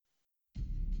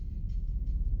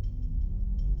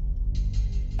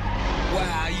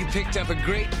picked up a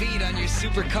great beat on your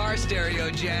supercar stereo,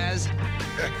 Jazz.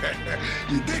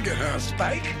 You dig it, huh,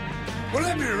 Spike? Well,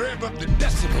 let me rev up the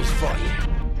decibels for you.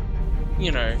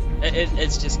 You know,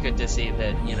 it's just good to see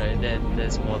that, you know,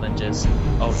 there's more than just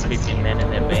old creeping men in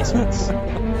their basements. I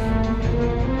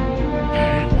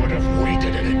would have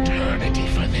waited an eternity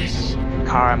for this.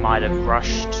 Kara might have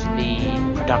rushed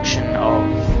the production of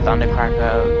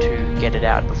Thundercracker to get it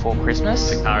out before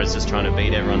Christmas. Kara's just trying to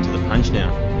beat everyone to the punch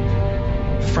now.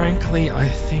 Frankly, I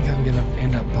think I'm going to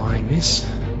end up buying this.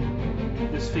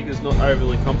 This figure's not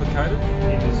overly complicated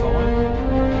in design.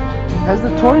 Has the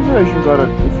toy version got a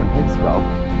different head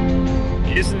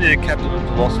sculpt? Isn't there a captain of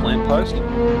the Lost Lamppost?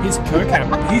 He's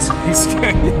co-captain. He's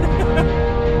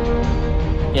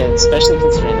Yeah, especially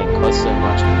considering it costs so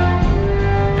much.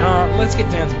 let's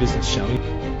get down to business, shall we?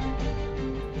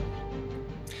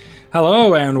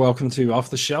 Hello and welcome to Off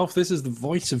the Shelf. This is the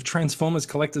voice of Transformers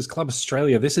Collectors Club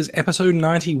Australia. This is episode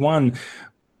 91.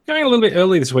 Going a little bit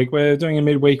early this week. We're doing a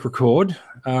midweek record.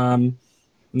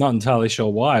 Not entirely sure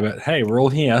why, but hey, we're all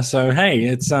here. So hey,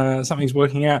 it's something's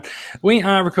working out. We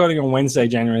are recording on Wednesday,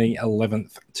 January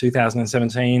 11th,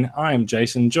 2017. I'm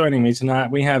Jason. Joining me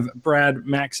tonight, we have Brad,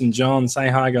 Max, and John. Say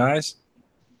hi, guys.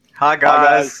 Hi,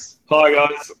 guys. Hi,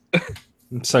 guys.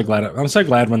 I'm so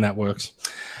glad when that works.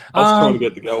 I was trying to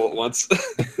get the go at once.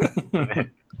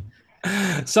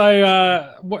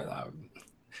 So,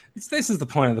 this is the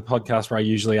point of the podcast where I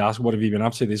usually ask, what have you been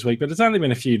up to this week? But it's only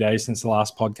been a few days since the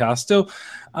last podcast. Still,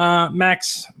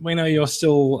 Max, we know you're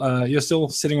still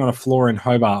sitting on a floor in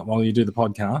Hobart while you do the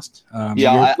podcast. I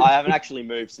haven't actually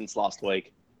moved since last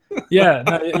week. Yeah,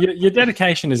 no, your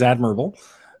dedication is admirable.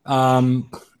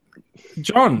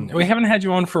 John, we haven't had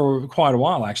you on for quite a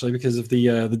while, actually, because of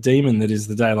the demon that is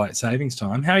the daylight savings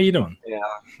time. How are you doing? Yeah.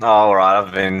 Oh, all right.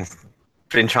 I've been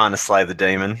trying to slay the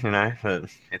demon, you know, but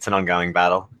it's an ongoing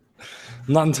battle.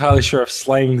 I'm not entirely sure if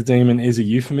slaying the demon is a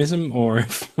euphemism or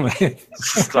if... I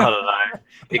don't know.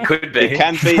 It could be. It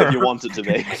can be if you want it to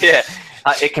be. Yeah.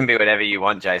 It can be whatever you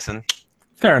want, Jason.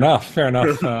 Fair enough.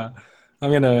 I'm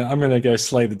gonna go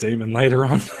slay the demon later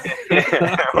on.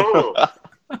 Ooh.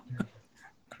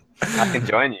 I can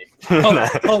join you. Hold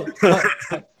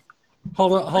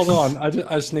on. I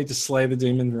just need to slay the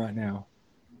demon right now.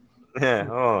 Yeah.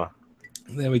 Oh.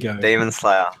 There we go. Demon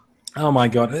Slayer. Oh my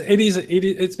god,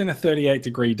 it's been a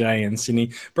 38-degree day in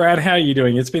Sydney. Brad, how are you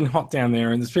doing? It's been hot down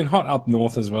there, and it's been hot up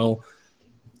north as well.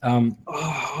 I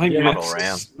think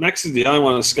Max is the only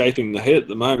one escaping the heat at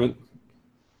the moment.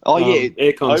 Oh yeah,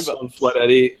 aircon's on flat out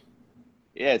here.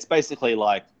 Yeah, it's basically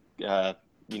like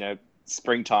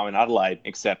springtime in Adelaide,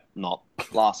 except not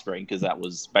last spring because that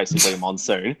was basically a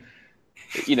monsoon.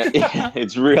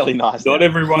 It's really nice. Not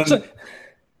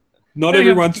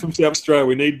everyone's from South Australia.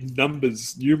 We need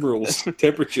numbers, numerals,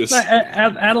 temperatures. No,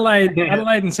 Adelaide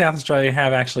and South Australia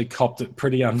have actually copped it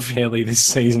pretty unfairly this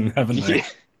season, haven't they?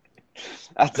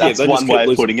 Yeah. That's one way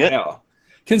of putting it.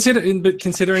 Considering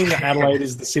that Adelaide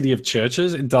is the city of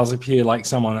churches, it does appear like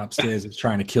someone upstairs is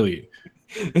trying to kill you.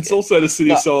 It's also the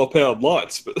city of solar-powered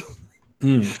lights. But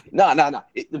No.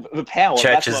 The power.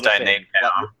 Churches don't need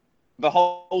power. Like, the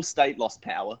whole state lost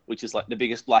power, which is like the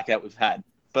biggest blackout we've had.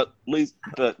 But we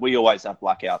always have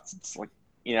blackouts. It's like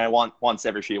once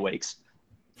every few weeks.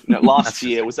 Last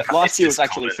year was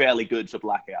actually fairly good for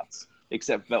blackouts,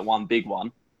 except for that one big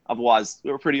one. Otherwise,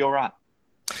 we were pretty all right.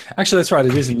 Actually, that's right.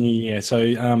 It is a new year, so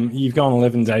you've gone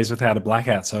 11 days without a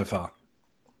blackout so far.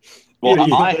 Well,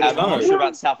 yeah, I have. I'm not sure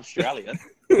about South Australia.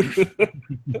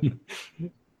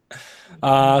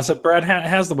 So, Brad,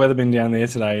 how's the weather been down there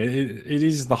today? It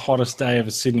is the hottest day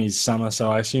of Sydney's summer, so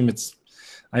I assume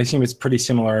it's pretty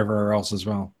similar everywhere else as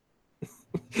well.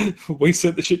 We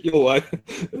sent the shit your way.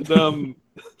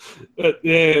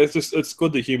 It's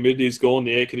good the humidity's gone.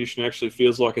 The air conditioner actually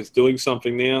feels like it's doing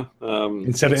something now.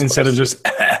 Instead of just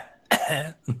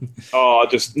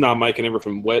making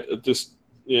everything wet.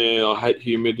 I hate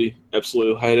humidity.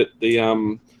 Absolutely hate it.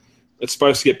 It's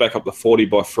supposed to get back up to 40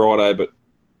 by Friday, but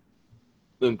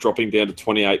then dropping down to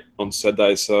 28 on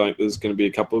Saturday. So I think there's going to be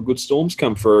a couple of good storms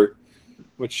come through,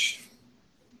 which,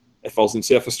 if I was in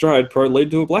South Australia, would probably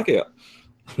lead to a blackout.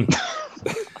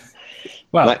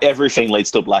 Well, everything leads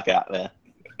to a blackout there.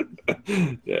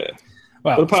 Yeah.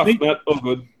 Well, but apart from that, all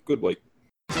good. Good week.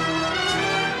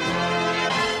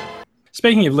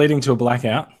 Speaking of leading to a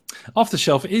blackout, Off the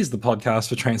Shelf is the podcast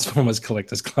for Transformers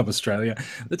Collectors Club Australia.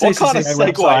 What kind of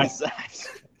segue is that?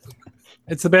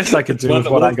 It's the best I could do One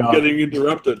with what I got. getting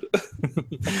interrupted.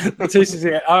 The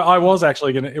TCCA, I was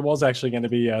actually going to. It was actually going to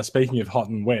be speaking of hot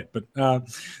and wet, but the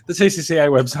TCCA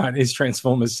website is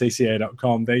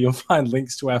transformerscca.com. There you'll find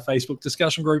links to our Facebook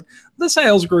discussion group, the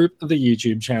sales group, the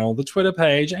YouTube channel, the Twitter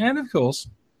page, and of course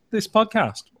this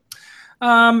podcast.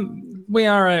 We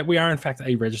are in fact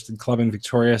a registered club in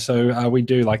Victoria, so we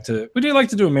do like to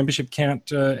do a membership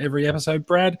count every episode.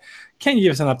 Brad, can you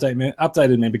give us an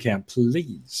updated member count,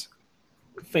 please?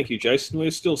 Thank you, Jason. We're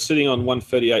still sitting on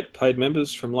 138 paid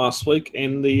members from last week,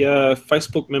 and the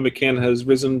Facebook member count has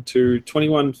risen to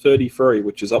 2133,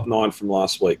 which is up 9 from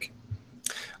last week.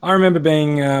 I remember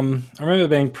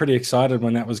being pretty excited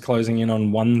when that was closing in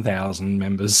on 1,000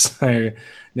 members. So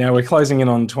now we're closing in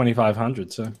on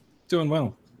 2,500. So doing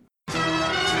well.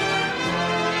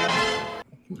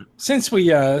 Since we've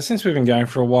been going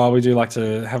for a while, we do like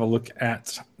to have a look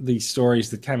at the stories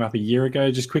that came up a year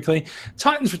ago. Just quickly,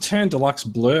 Titans Return Deluxe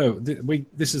Blur.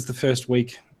 This is the first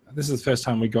week. This is the first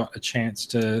time we got a chance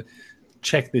to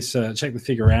check the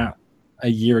figure out a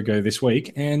year ago this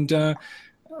week, and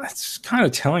that's kind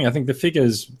of telling. I think the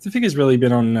figure's really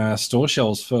been on store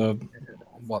shelves for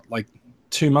like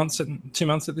 2 months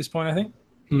at this point, I think.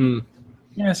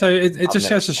 Yeah, so it just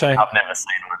goes to show. I've never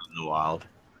seen one in the wild.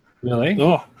 Really?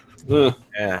 Oh,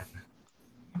 Yeah.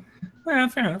 Yeah,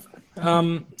 fair enough.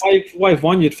 Wave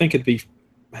 1, you'd think it'd be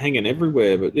hanging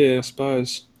everywhere, but yeah, I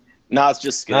suppose. No, it's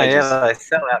just Oh, scared. yeah, they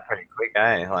sell out pretty quick,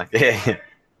 eh? Like, yeah.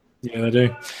 Yeah, they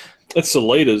do. It's the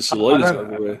leaders. The leaders I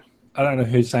don't- everywhere. I don't know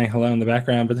who's saying hello in the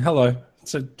background, but hello.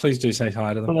 So please do say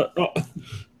hi to them.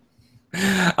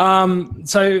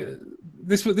 So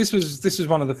this was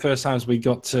one of the first times we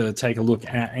got to take a look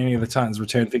at any of the Titans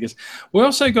Return figures. We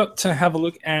also got to have a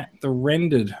look at the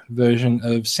rendered version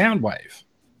of Soundwave,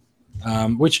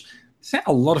 which sent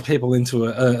a lot of people into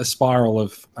a spiral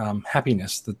of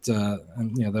happiness that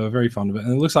and, they were very fond of it.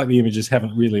 And it looks like the images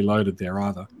haven't really loaded there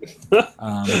either.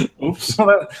 Oops.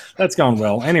 So that's gone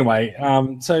well. Anyway,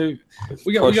 so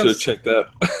we I should got have checked that.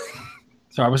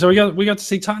 sorry, so we got to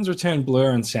see Titans Return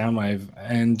Blur and Soundwave,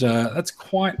 and it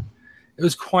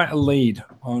was quite a lead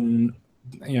on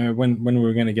when we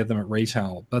were going to get them at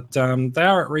retail. But they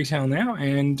are at retail now,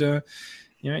 and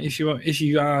if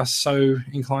you are so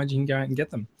inclined, you can go out and get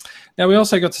them. Now we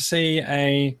also got to see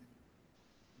a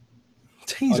I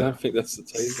teaser. don't think that's the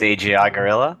teaser. CGI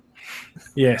gorilla.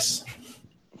 Yes.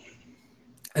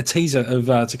 A teaser of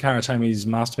Takara Tomi's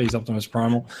masterpiece Optimus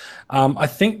Primal. I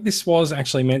think this was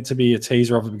actually meant to be a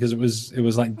teaser of it because it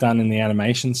was like done in the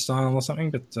animation style or something.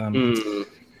 But yeah,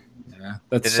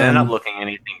 that's Did it end up looking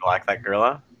anything like that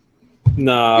gorilla?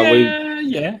 No,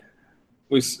 yeah.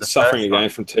 we're suffering again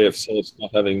from TFC. It's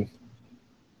not having.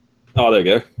 Oh, there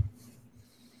you go.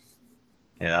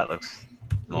 Yeah, that looks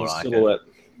more like Still it.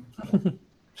 that.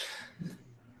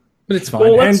 But it's fine.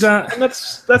 Well, And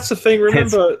that's the thing.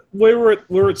 Remember, we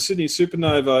were at Sydney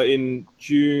Supernova in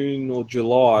June or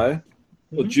July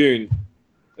or June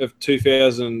of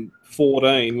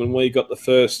 2014 when we got the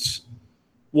first.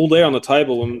 Well, there on the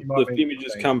table when the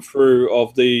images come through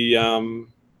of the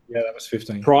yeah, that was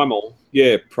 15. Primal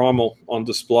on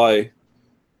display,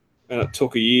 and it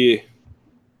took a year.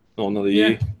 Oh, another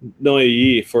year. Nearly a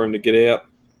year for him to get out.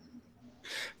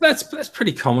 That's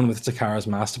pretty common with Takara's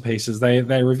masterpieces. They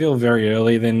reveal very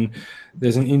early, then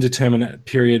there's an indeterminate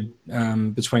period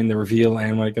between the reveal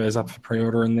and when it goes up for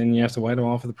pre-order, and then you have to wait a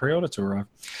while for the pre-order to arrive.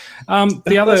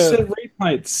 The other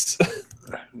repaints.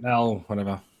 well,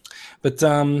 whatever. But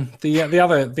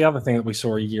the other thing that we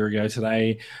saw a year ago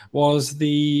today was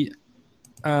the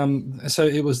so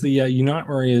it was the Unite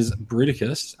Warriors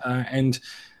Bruticus, and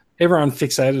everyone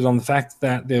fixated on the fact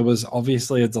that there was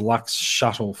obviously a deluxe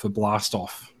shuttle for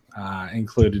Blastoff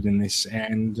included in this,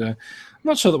 and I'm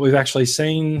not sure that we've actually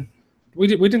seen. We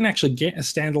didn't actually get a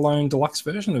standalone deluxe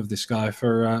version of this guy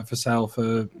for sale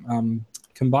for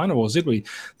Combiner Wars, did we?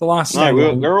 The last No,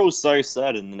 we're all so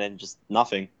certain, and then just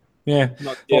nothing. yeah.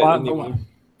 Not yet, anyway.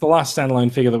 The last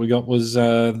standalone figure that we got was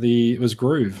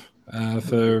Groove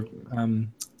for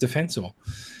Defensor,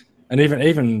 and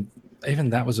even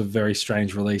that was a very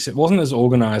strange release. It wasn't as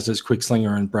organized as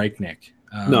Quickslinger and Breakneck.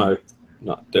 No,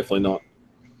 definitely not.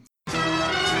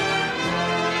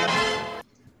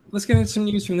 Let's get into some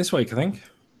news from this week, I think.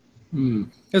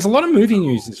 There's a lot of movie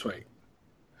news this week.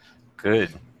 Good.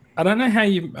 I don't know how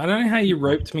you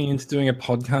roped me into doing a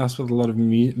podcast with a lot of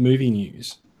movie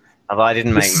news. Although I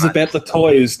didn't make This is much. about the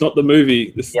toys, not the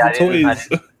movie. This is Yeah, the toys.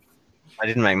 I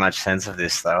didn't make much sense of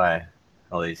this though.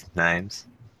 All these names.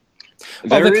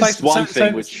 There they're is one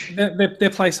thing which they're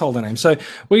placeholder names. So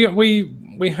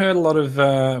we heard a lot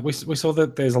of we saw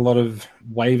that there's a lot of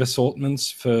wave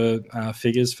assortments for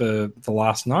figures for the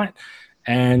last night,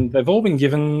 and they've all been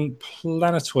given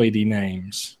planetoidy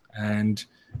names, and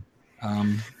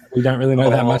we don't really know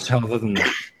that much other than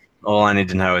that. All I need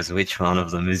to know is which one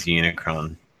of them is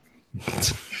Unicron.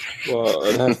 Well,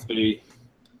 it'd have to be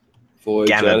Voyager.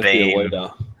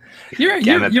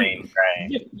 Gamma Beam.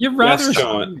 You're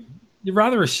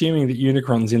rather assuming that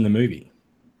Unicron's in the movie.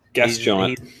 Gas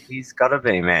giant. He's got to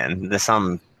be, man. There's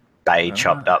some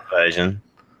chopped up version.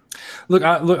 Look,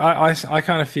 I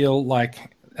kind of feel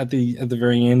like at the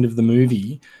very end of the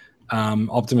movie,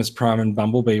 Optimus Prime and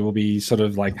Bumblebee will be sort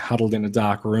of like huddled in a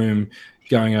dark room,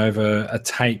 going over a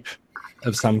tape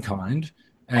of some kind.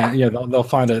 And they'll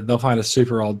find a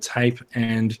super old tape,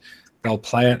 and they'll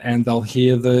play it, and they'll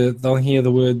hear the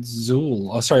word Zool.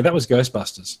 Oh, sorry, that was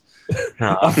Ghostbusters.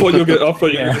 I thought you were going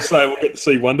to say we'll get to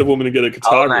see Wonder Woman and get a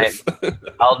guitar riff.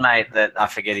 Old mate that I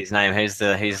forget his name. Who's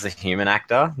the human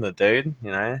actor? The dude,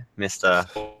 Mr.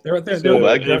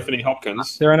 Anthony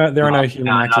Hopkins. There are no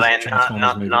human actors in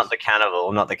Transformers movies. Not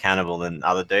the cannibal, the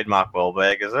other dude, Mark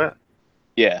Wahlberg, is it?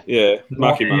 Yeah,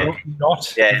 Marky Mark.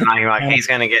 Marky Mark. He's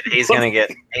gonna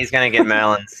get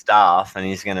Merlin's staff, and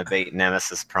he's gonna beat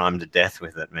Nemesis Prime to death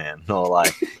with it, man. Or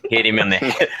like hit him in the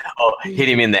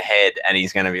head, and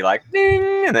he's gonna be like,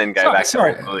 ding, and then go back.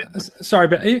 Sorry,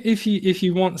 but if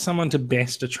you want someone to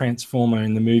best a Transformer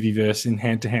in the movie verse in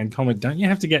hand-to-hand combat, don't you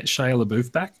have to get Shia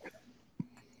LaBeouf back?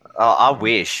 Oh, I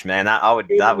wish, man. I would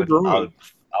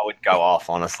go off,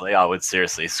 honestly. I would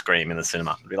seriously scream in the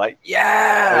cinema. I'd be like,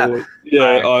 yeah!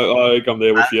 I come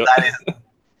there with you.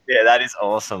 That is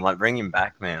awesome. Like, bring him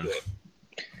back, man.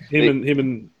 Him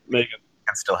and Megan.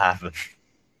 Can still happen.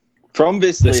 From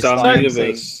this list,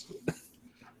 universe.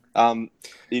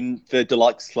 in the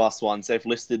deluxe class ones, they've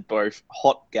listed both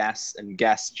Hot Gas and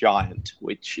Gas Giant,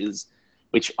 which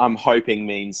I'm hoping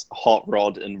means Hot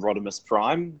Rod and Rodimus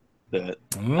Prime, but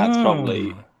that's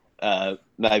probably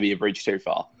maybe a bridge too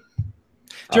far.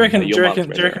 Do you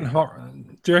reckon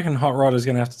Hot Rod is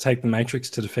going to have to take the Matrix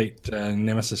to defeat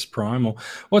Nemesis Prime, or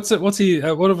what have we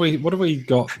got? We've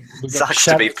got Sucks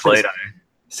to be Pluto.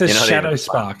 It says Shadow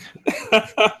Spark.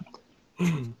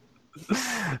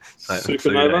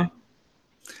 Supernova.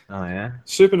 Oh yeah.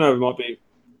 Supernova might be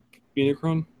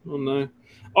Unicron. Oh no.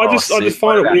 I just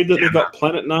find it weird that they've got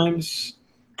planet names.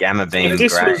 Gamma Beam, but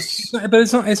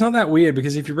it's not that weird,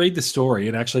 because if you read the story,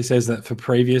 it actually says that for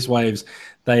previous waves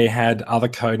they had other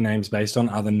code names based on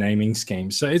other naming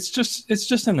schemes. So it's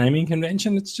just a naming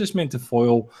convention. It's just meant to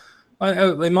foil.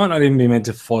 It might not even be meant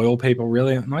to foil people,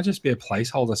 really. It might just be a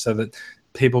placeholder so that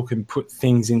people can put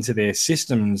things into their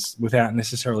systems without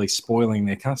necessarily spoiling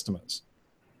their customers.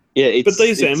 Yeah, it's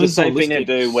the same thing they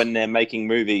do when they're making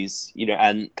movies,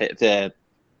 and they're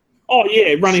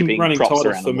running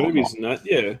titles for movies and that.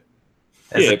 Yeah,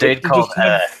 there's a dude called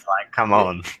Earth. Like, come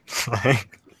on.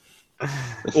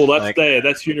 Well,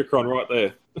 that's Unicron right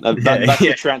there. That's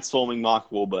the transforming Mark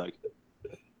Wahlberg.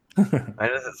 Why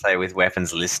does it say with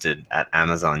weapons listed at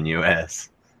Amazon US?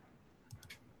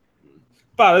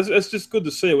 But it's just good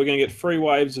to see. We're going to get 3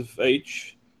 waves of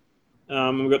each.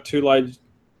 We've got 2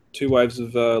 waves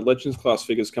of Legends class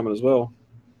figures coming as well,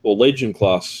 or Legion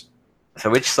class. So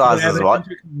which size is what?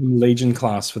 Legion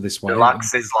class for this one.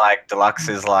 Deluxe is like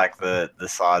the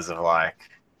size of like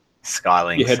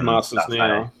Skylink. Your Headmasters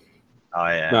now. Oh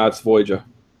yeah. No, it's Voyager.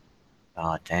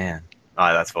 Oh damn.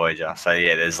 Oh, that's Voyager. So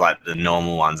yeah, there's like the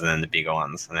normal ones, and then the bigger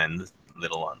ones, and then the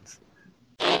little ones.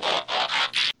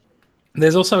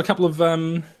 There's also a couple of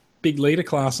big leader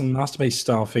class and masterpiece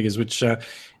style figures, which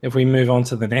if we move on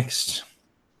to the next.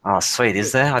 Oh sweet,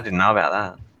 is there? I didn't know about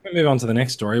that. If we move on to the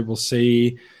next story, we'll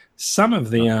see some of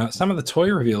the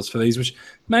toy reveals for these, which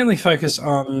mainly focus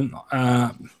on.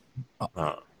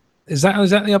 Is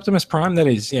that the Optimus Prime? That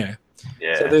is, yeah.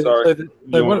 Yeah. Sorry.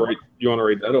 You want to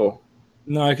read that, or?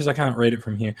 No, because I can't read it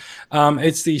from here.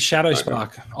 It's the Shadow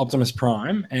Spark Optimus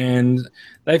Prime, and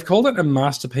they've called it a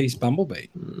masterpiece Bumblebee.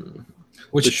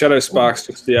 Which the Shadow Spark's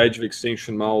just the Age of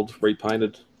Extinction mold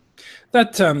repainted.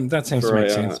 That seems to make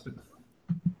sense. But...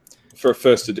 For a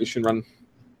first edition run.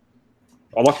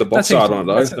 I like the box art on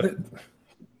it, though.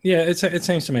 Yeah, it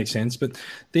seems to make sense. But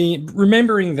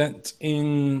remembering that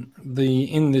in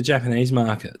the Japanese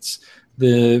markets,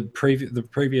 the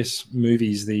previous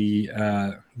movies, the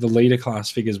leader class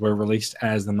figures were released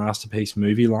as the masterpiece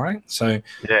movie line. So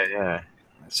yeah.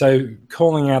 So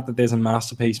calling out that there's a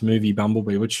masterpiece movie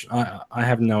Bumblebee, which I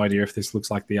have no idea if this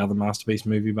looks like the other masterpiece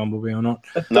movie Bumblebee or not.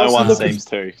 No one seems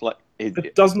to. Like,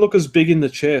 it doesn't look as big in the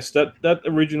chest. That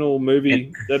original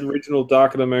movie, that original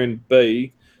Dark of the Moon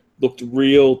B, looked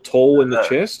real tall in the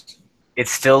chest. It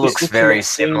still This looks looks very like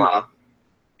similar.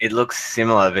 It looks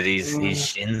similar, but his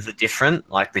shins are different.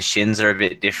 Like the shins are a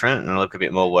bit different and look a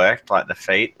bit more worked. Like the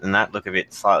feet and that look a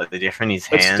bit slightly different. His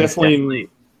hands definitely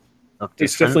look different.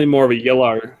 It's definitely more of a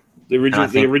yellow. The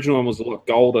original one was a lot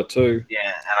golder too. Yeah,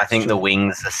 and I think the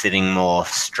wings are sitting more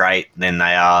straight than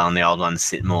they are on the old ones.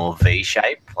 Sit more V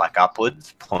shape, like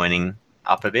upwards, pointing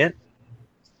up a bit.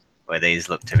 Where these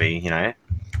look to be,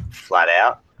 flat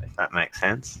out. If that makes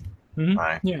sense. Mm-hmm.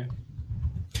 Like, yeah.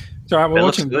 It's all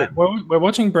right. We're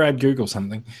watching Brad Google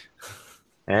something.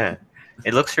 Yeah,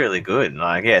 it looks really good.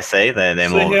 Like, yeah, see, they're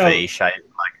more V shaped.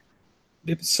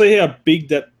 Like, see how big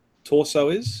that torso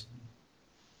is.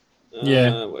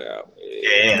 Yeah. Where are we?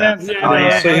 Yeah. See how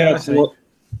it's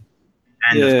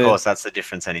and of course, that's the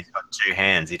difference. And he's got two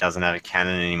hands. He doesn't have a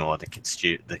cannon anymore. The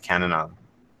cannon arm.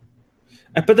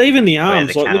 But even the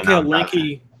arms, the like look how cannon arm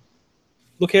lanky.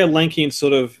 Look how lanky and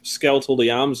sort of skeletal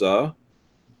the arms are,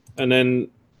 and then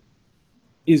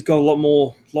he's got a lot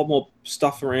more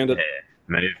stuff around it. Yeah,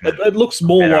 movement. It looks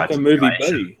more like a movie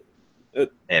B.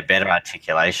 Yeah, better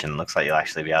articulation. Looks like you'll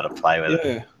actually be able to play with it.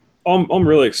 Yeah, I'm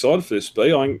really excited for this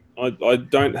B. I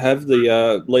don't have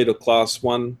the Leader Class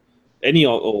 1 any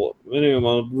of them.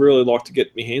 I'd really like to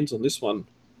get my hands on this one.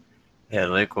 Yeah,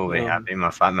 Luke will be happy, my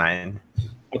flatmate.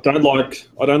 I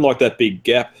don't like that big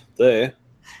gap there.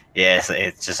 Yeah, so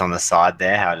it's just on the side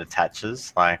there, how it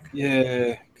attaches. Like,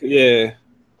 yeah. Being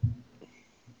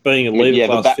a Leader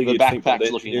Class figure, the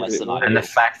backpack's looking less than ideal. And the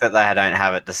fact that they don't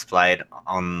have it displayed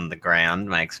on the ground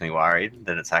makes me worried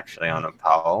that it's actually on a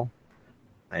pole.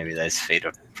 Maybe those feet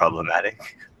are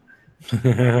problematic.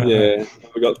 Yeah,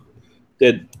 we got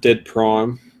dead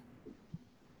Prime.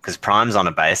 Because Prime's on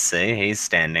a base, see? He's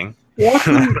standing. Why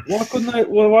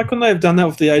couldn't they have done that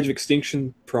with the Age of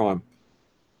Extinction Prime?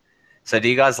 So do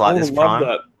you guys like this Prime?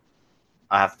 That.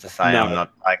 I have to say, No.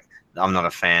 I'm not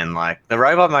a fan. Like, the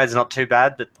robot mode's not too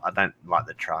bad, but I don't like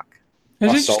the truck.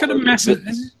 Has it just got a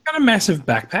massive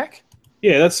backpack?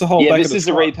 Yeah, that's the whole. Yeah, back this of the is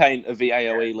a truck. repaint of the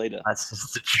AOE leader. That's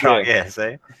just the truck, yeah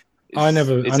see? It's I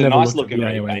never a looked nice at looking the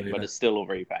AOE repaint, leader. but it's still a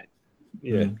repaint.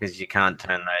 Yeah, Because you can't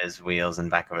turn those wheels and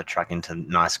back of a truck into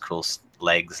nice, cool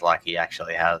legs like he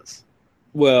actually has.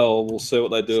 well, we'll see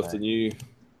what they do with the new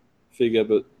figure,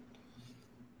 but.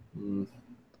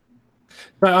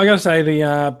 But I got to say,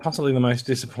 the possibly the most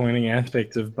disappointing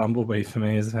aspect of Bumblebee for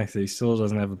me is the fact that he still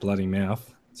doesn't have a bloody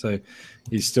mouth. So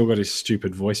he's still got his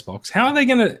stupid voice box. How are they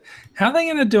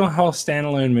gonna do a whole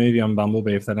standalone movie on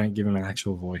Bumblebee if they don't give him an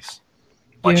actual voice?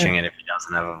 Watching it if he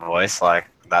doesn't have a voice, like,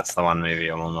 that's the one movie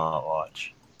I will not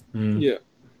watch. Yeah,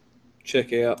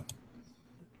 check out.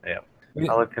 Yeah.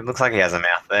 Oh, look, it looks like he has a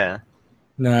mouth there.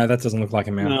 No, that doesn't look like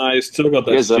a mouth. No, he's still got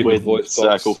that Here's that stupid weird voice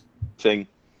box. circle thing.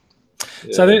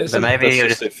 Yeah, So there- So maybe that's he'll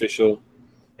just just... official.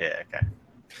 Yeah, okay.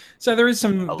 So there is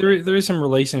some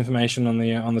release information on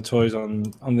the toys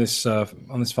on this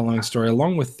following story,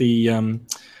 along with I'm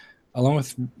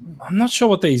not sure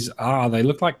what these are. They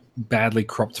look like badly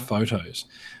cropped photos,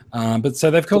 but so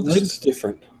they've called It's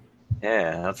different.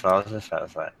 Yeah, that's what I was just about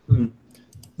to say.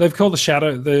 They've called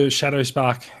the Shadow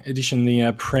Spark edition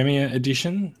the Premier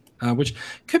edition, which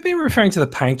could be referring to the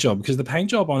paint job because the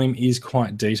paint job on him is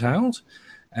quite detailed.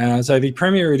 So the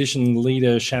Premier Edition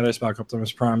Leader Shadow Spark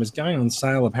Optimus Prime is going on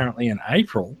sale apparently in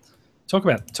April. Talk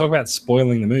about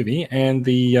spoiling the movie, and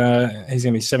he's going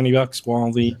to be $70, while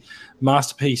the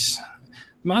Masterpiece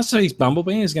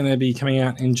Bumblebee is going to be coming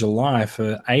out in July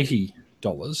for $80.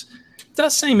 It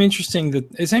does seem interesting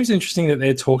that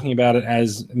they're talking about it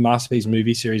as Masterpiece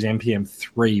Movie Series MPM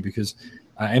 3 because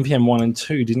MPM 1 and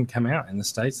 2 didn't come out in the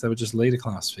States; they were just Leader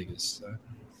class figures.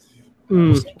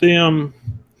 So.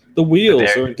 The wheels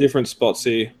are in different spots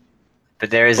here. But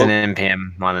there is an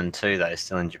NPM 1 and 2, though,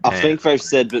 still in Japan. I think they've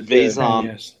said that these aren't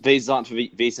yes. these aren't for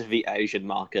the Asian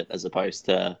market as opposed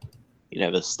to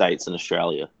the States and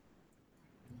Australia.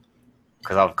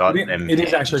 Because I've got them. It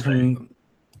is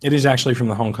actually from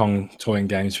the Hong Kong Toy and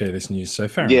Games Fair. This news, so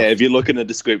fair Yeah, enough. if you look in the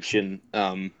description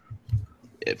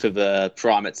for the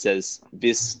Prime, it says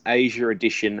this Asia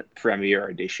Edition, Premier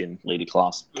Edition, Leader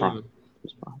Class Prime.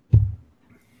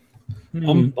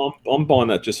 I'm buying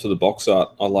that just for the box art.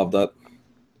 I love that.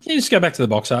 Can you just go back to the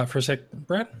box art for a sec,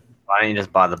 Brad? Why don't you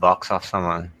just buy the box off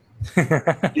someone?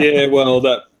 Yeah,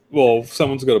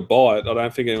 someone's got to buy it. I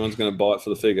don't think anyone's going to buy it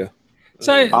for the figure.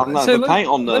 So, The paint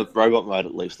on the robot mode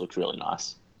at least looks really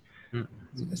nice.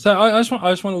 So I just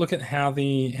want to look at how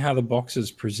the box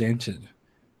is presented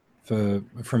for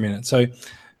a minute. So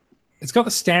it's got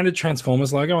the standard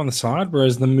Transformers logo on the side,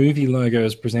 whereas the movie logo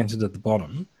is presented at the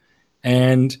bottom,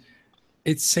 and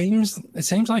it seems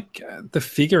like the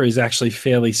figure is actually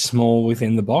fairly small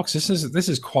within the box. This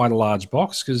is quite a large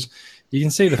box because you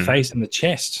can see the face and the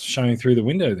chest showing through the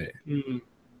window there. Mm.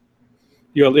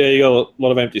 You got a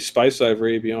lot of empty space over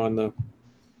here behind the.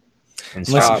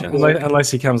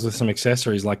 Unless he comes with some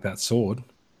accessories like that sword,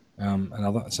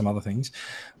 and some other things.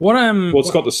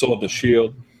 It's got the sword and the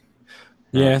shield.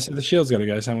 Yeah, so the shield's got to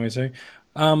go somewhere too.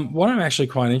 What I'm actually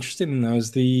quite interested in though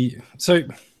is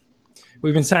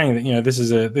we've been saying that this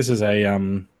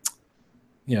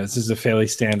is a fairly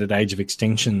standard Age of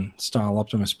Extinction style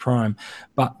Optimus Prime,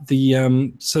 but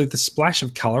the splash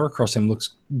of color across him looks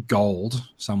gold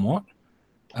somewhat.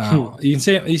 You can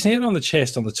see it on the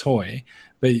chest on the toy,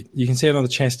 but you can see it on the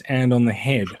chest and on the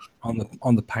head on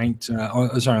the paint.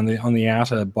 On the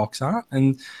outer box art,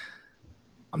 and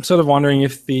I'm sort of wondering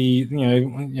if the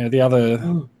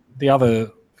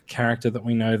other character that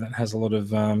we know that has a lot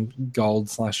of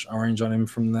gold/orange on him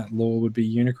from that lore would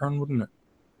be Unicron, wouldn't it?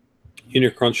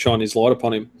 Unicron shine his light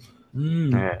upon him.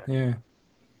 Yeah.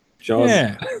 Jaws.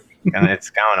 Yeah. And it's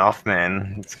going off,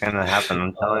 man. It's going to happen,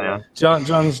 I'm telling you.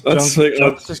 John's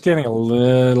just getting a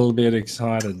little bit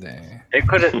excited there. It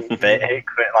could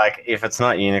if it's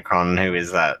not Unicron, who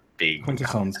is that big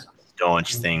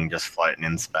staunch thing just floating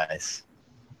in space?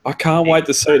 I can't wait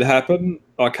to see it happen.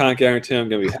 I can't guarantee I'm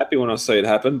going to be happy when I see it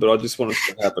happen, but I just want to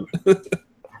see it happen.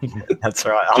 That's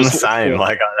right. I'm the same.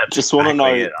 Yeah. Just want to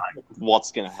know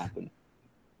what's going to happen.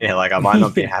 Yeah, I might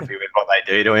not be happy with what they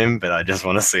do to him, but I just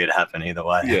want to see it happen either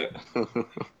way. Yeah.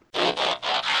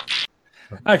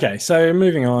 Okay, so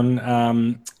moving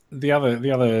on. The other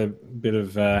bit of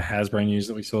Hasbro news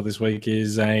that we saw this week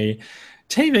is a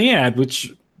TV ad,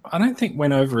 which I don't think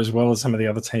went over as well as some of the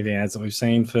other TV ads that we've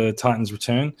seen for Titan's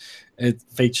Return. It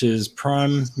features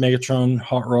Prime, Megatron,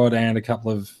 Hot Rod, and a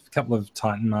couple of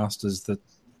Titan Masters that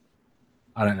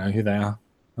I don't know who they are.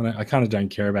 I kind of don't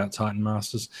care about Titan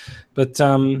Masters, but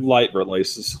late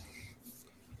releases.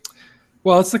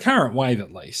 Well, it's the current wave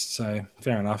at least, so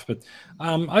fair enough. But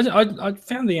I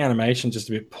found the animation just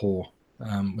a bit poor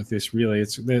with this. Really,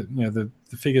 it's the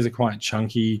figures are quite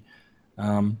chunky.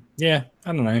 Yeah,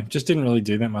 I don't know. Just didn't really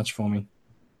do that much for me.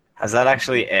 Has that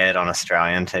actually aired on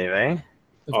Australian TV?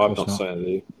 I've not seen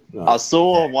it. No. I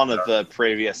saw one of the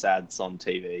previous ads on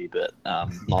TV, but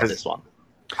not this one.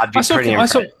 I'd be pretty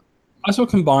impressed. I saw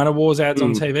Combiner Wars ads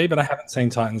on TV, but I haven't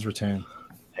seen Titans Return.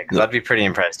 Because I'd be pretty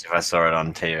impressed if I saw it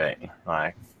on TV.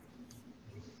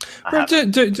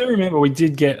 Do remember we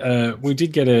did get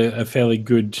a fairly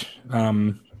good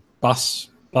bus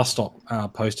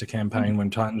stop poster campaign when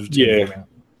Titans Return came out.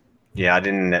 Yeah, I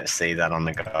didn't see that on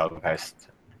the Gold Coast.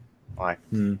 Not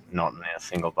in a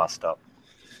single bus stop.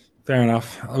 Fair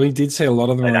enough. We did see a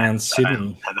lot of them around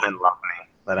Sydney. They don't love me.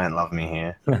 They don't love me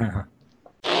here.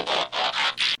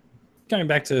 Going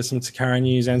back to some Takara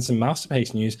news and some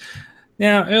Masterpiece news.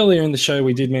 Now, earlier in the show,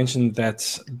 we did mention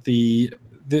that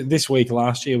this week,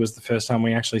 last year, was the first time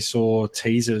we actually saw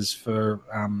teasers for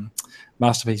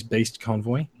Masterpiece Beast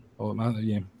Convoy,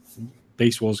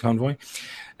 Beast Wars Convoy.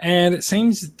 And it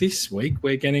seems this week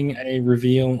we're getting a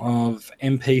reveal of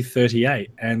MP38,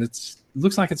 and it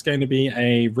looks like it's going to be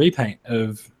a repaint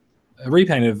of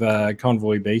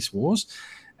Convoy Beast Wars,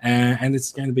 and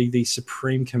it's going to be the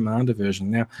Supreme Commander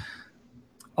version. Now,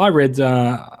 I read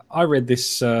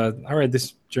this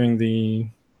during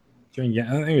I think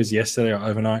it was yesterday or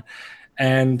overnight,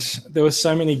 and there were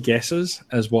so many guesses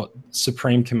as what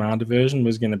Supreme Commander version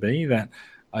was going to be that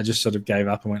I just sort of gave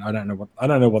up and went, I don't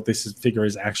know what this figure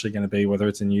is actually going to be, whether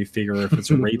it's a new figure or if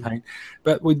it's a repaint.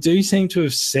 But we do seem to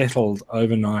have settled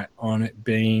overnight on it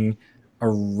being a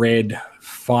red,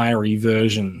 fiery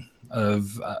version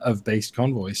of Beast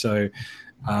Convoy. So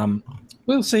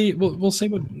we'll see. We'll see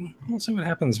what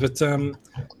happens. But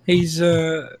he's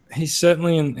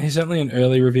certainly an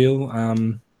early reveal.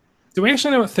 Do we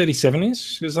actually know what 37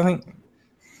 is? Because I think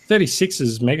 36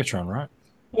 is Megatron, right?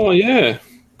 Oh yeah,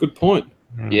 good point.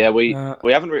 Yeah, we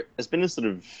haven't. It's been a sort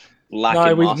of lack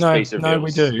of masterpiece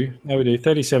reveals. No, we do.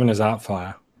 37 is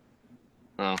Artfire.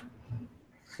 Oh,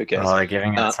 who cares? Oh, they're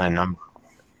giving it the same number.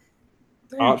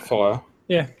 Artfire.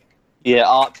 Yeah. Yeah,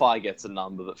 Artfire gets a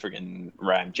number that friggin'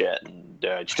 Ramjet and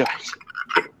Dirge don't.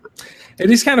 It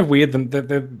is kind of weird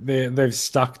that they've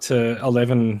stuck to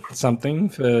 11 something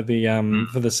for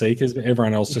the Seekers, but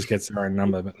everyone else just gets their own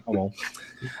number. But oh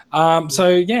well.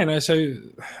 So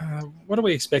what are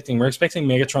we expecting? We're expecting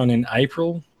Megatron in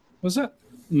April. Was it?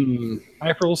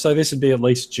 April, so this would be at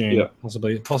least June, Yeah.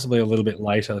 possibly a little bit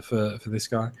later for this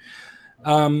guy.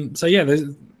 So yeah,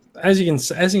 as you can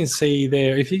see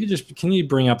there, if you could can you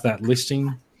bring up that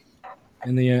listing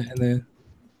in the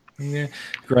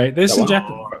great. There's some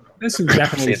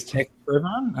Japanese text for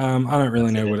everyone. I don't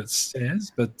really know what it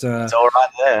says, but It's all right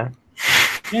there.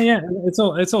 yeah, it's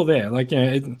all there. Like,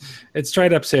 it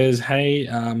straight up says, "Hey,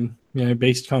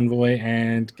 Beast Convoy,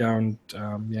 and go and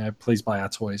please buy our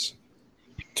toys."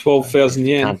 12,000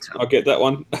 yen. I'll get that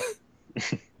one.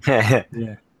 Yeah,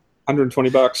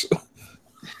 $120.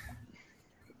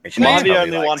 Am I the Probably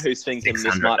only like one who's thinking this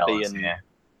might be $600, an yeah.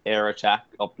 Air Attack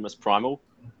Optimus Primal?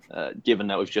 Given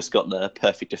that we've just got the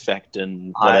Perfect Effect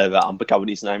and whatever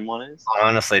Unbecoming name one is. I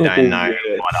honestly don't know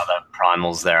Yeah. what other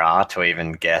primals there are to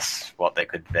even guess what they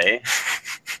could be.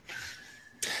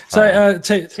 So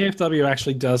TFW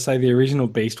actually does say the original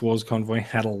Beast Wars Convoy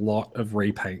had a lot of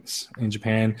repaints in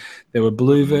Japan. There were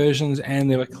blue versions and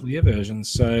there were clear versions,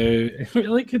 so it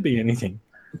really could be anything.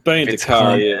 Being It's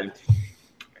Takara, clear. yeah.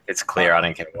 If it's clear, I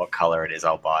don't care what color it is,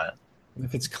 I'll buy it.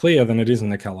 If it's clear, then it isn't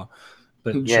the color.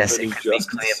 But Yes, it could be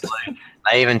clear blue.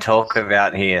 They even talk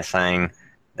about here saying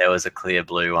there was a clear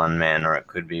blue one, man, or it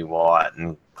could be white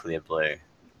and clear blue,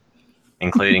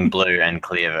 including blue and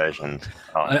clear versions.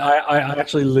 Oh, I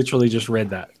actually literally just read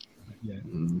that. Yeah.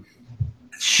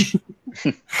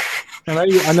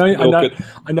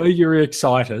 I know you're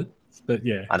excited, but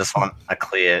yeah, I just want a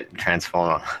clear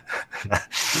transformer.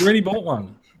 you already bought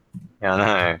one. Yeah,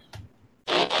 I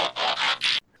know.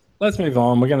 Let's move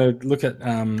on. We're going to look at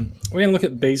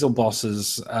Beazle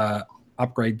Boss's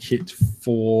upgrade kit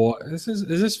for. Is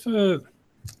this for?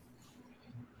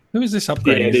 Who is this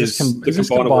upgrading? Yeah, it is this the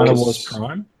Combiner Wars. Wars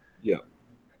Prime? Yeah.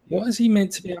 What is he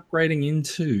meant to be upgrading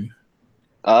into?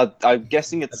 I'm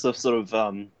guessing it's a sort of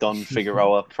Don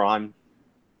Figueroa Prime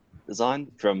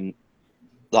design from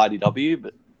the IDW,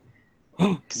 but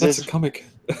That's a comic.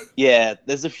 yeah,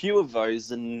 there's a few of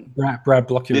those, and Brad,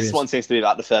 block your this ears. one seems to be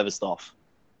about the furthest off.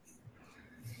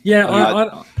 Yeah,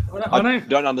 I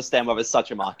don't understand why there's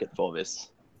such a market for this.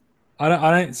 I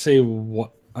don't see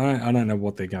what I don't know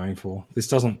what they're going for. This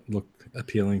doesn't look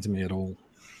appealing to me at all.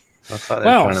 Looks like they're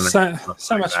Well, trying to make it look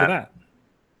so like much for that.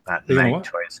 That They're gonna make what?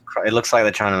 choice. It looks like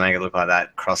they're trying to make it look like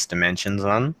that cross dimensions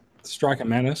one. Striker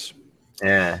Manus.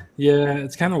 Yeah. Yeah,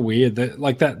 it's kind of weird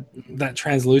that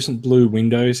translucent blue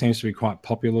window seems to be quite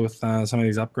popular with some of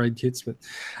these upgrade kits, but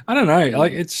I don't know.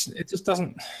 Like it just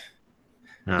doesn't.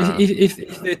 No.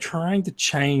 If they're trying to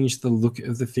change the look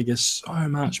of the figure so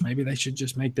much, maybe they should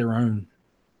just make their own.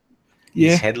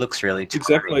 Yeah, His head looks really tiny.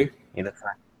 exactly. He looks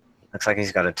like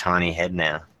he's got a tiny head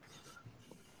now.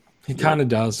 He kind of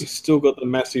does. He's still got the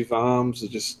massive arms.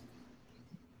 It's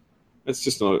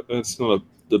not a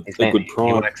good He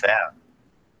prime. works out.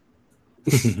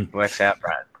 Works out,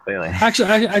 Brad. Clearly.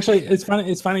 Actually, it's funny.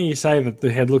 It's funny you say that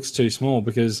the head looks too small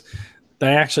because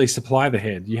they actually supply the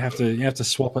head. You have to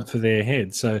swap it for their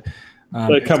head. So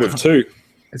They come with two.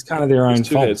 it's kind of their own There's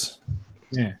two fault. heads.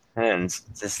 Yeah. And it's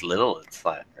this little. It's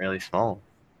like really small.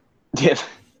 Yeah,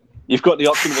 you've got the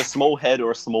option of a small head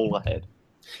or a smaller head.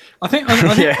 I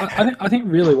think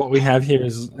really what we have here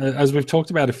is, as we've talked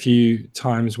about a few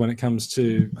times when it comes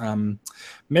to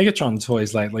Megatron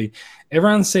toys lately,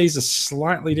 everyone sees a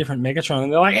slightly different Megatron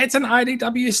and they're like, it's an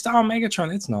IDW style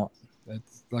Megatron. It's not.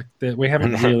 It's like we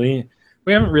haven't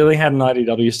really had an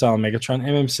IDW style Megatron.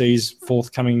 MMC's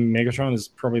forthcoming Megatron is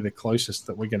probably the closest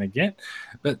that we're going to get,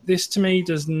 but this to me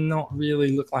does not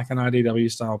really look like an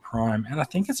IDW style Prime, and I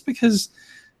think it's because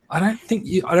I don't think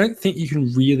you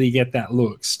can really get that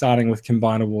look starting with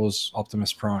Combiner Wars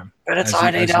Optimus Prime. But it's as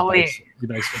your IDW.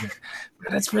 base figure.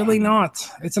 But it's really not.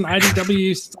 It's an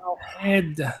IDW style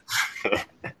head.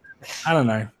 I don't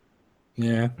know.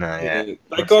 Yeah. No, yeah.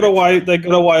 They got away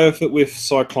with it with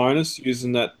Cyclonus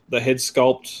using the head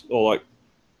sculpt or like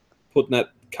putting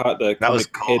that That was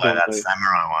comic cool. head on That the,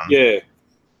 samurai one.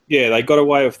 yeah, they got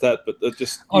away with that, but they're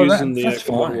just using the that's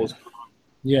Combiner fine. Wars.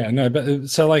 Yeah, no, but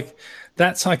so like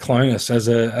that Cyclonus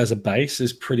as a base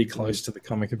is pretty close to the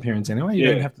comic appearance anyway. You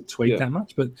don't have to tweak that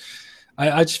much, but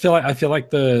I just feel like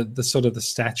the sort of the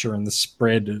stature and the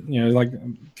spread, like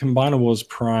Combiner Wars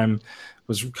Prime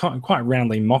was quite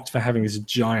roundly mocked for having this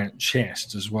giant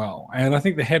chest as well, and I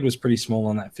think the head was pretty small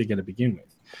on that figure to begin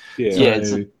with. Yeah,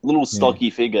 it's a little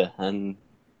stocky figure, and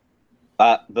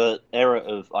the era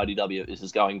of IDW this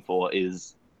is going for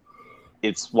is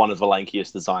it's one of the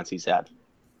lankiest designs he's had.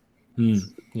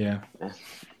 Yeah.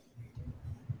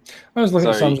 I was looking.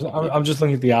 I'm just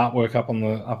looking at the artwork up on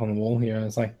the wall here. And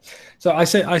it's like, so I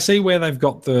see where they've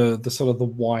got the sort of the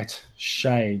white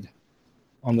shade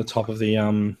on the top of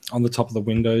the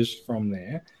windows from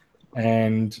there.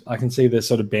 and I can see the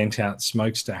sort of bent out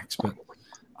smokestacks, but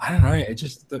I don't know.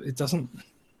 It doesn't.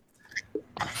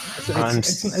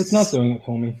 It's not doing it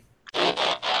for me.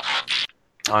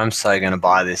 I'm so going to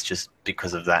buy this just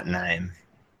because of that name.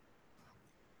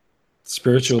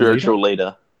 Spiritual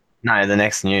leader. No, the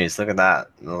next news. Look at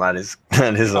that. That is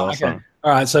awesome. Okay.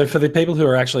 All right. So for the people who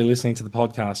are actually listening to the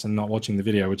podcast and not watching the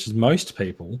video, which is most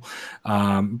people,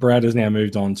 Brad has now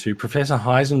moved on to Professor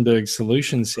Heisenberg's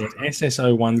solution set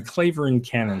SSO1 Cleaver and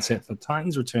Cannon set for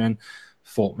Titan's Return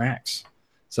Fort Max.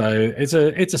 So it's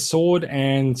a sword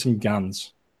and some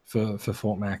guns for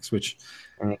Fort Max, which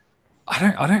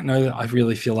I don't know that I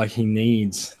really feel like he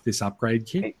needs this upgrade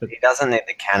kit. But he doesn't need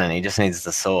the cannon. He just needs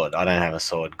the sword. I don't have a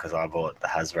sword because I bought the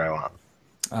Hasbro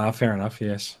one. Fair enough.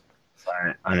 Yes. So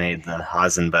I need the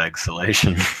Heisenberg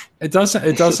solution. It does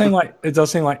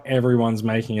seem like everyone's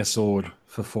making a sword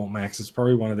for Fort Max. It's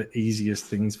probably one of the easiest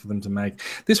things for them to make.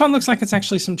 This one looks like it's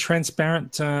actually some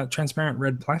transparent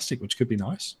red plastic, which could be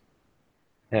nice.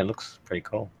 Yeah, it looks pretty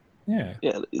cool. Yeah.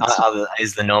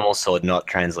 Is the normal sword not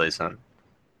translucent?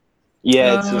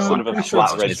 Yeah, it's a sort of a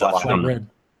flat red. Flat red.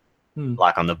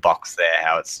 Like on the box there,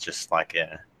 how it's just like,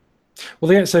 yeah.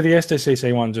 Well, so the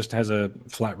SDCC one just has a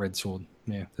flat red sword.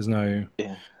 Yeah, there's no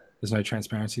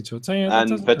transparency to it. So yeah,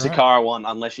 and the Takara one,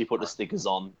 unless you put the stickers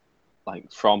on,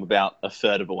 like from about a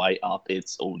third of the way up,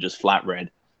 it's all just flat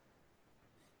red.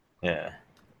 Yeah.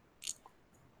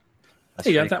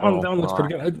 Yeah, that one looks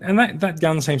pretty good. And that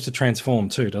gun seems to transform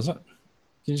too, does it? Can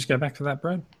you just go back to that,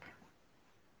 Brad?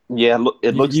 Yeah, look,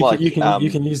 it looks like you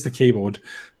can use the keyboard.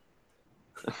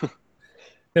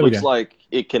 There looks like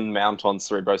it can mount on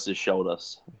Cerebros'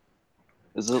 shoulders.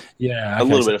 Is it? Yeah, a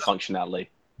little bit of functionality.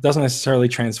 Doesn't necessarily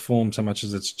transform so much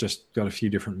as it's just got a few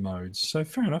different modes. So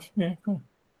fair enough. Yeah, cool.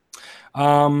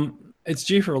 It's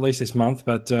due for release this month,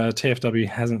 but TFW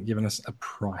hasn't given us a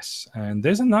price. And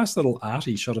there's a nice little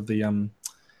arty shot of the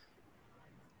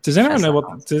Does anyone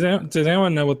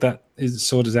know what that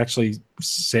sword is actually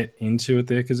set into it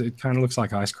there? Because it kind of looks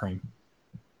like ice cream.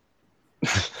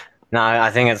 No,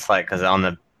 I think it's like because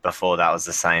before that was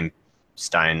the same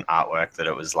stone artwork that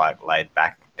it was like laid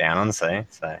back down on. So.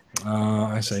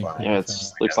 I see. Like, yeah, it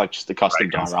looks like just a custom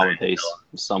diorama piece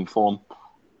of some form.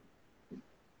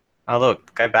 Oh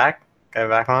look, go back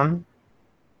on.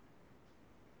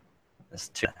 There's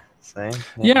two. See?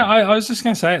 Yeah, I was just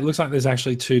going to say it looks like there's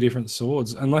actually two different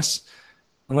swords, unless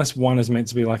one is meant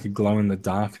to be like a glow in the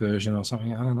dark version or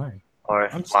something. I don't know. Or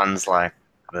if one's like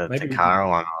the Takara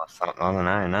one or something. I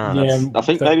don't know. No, yeah, I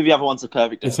think maybe the other one's a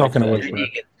perfect. It's not going to work.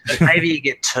 Maybe you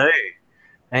get two.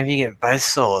 Maybe you get both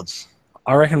swords.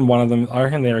 I reckon one of them. I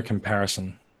reckon they're a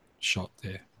comparison shot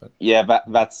there. But yeah,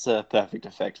 that's a perfect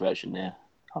effect version there.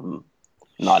 I'm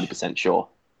 90% sure.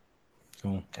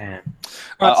 Cool. Damn.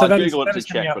 Right, so I'll Google it to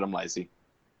check, but I'm lazy.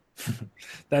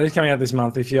 That is coming out this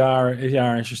month. If you are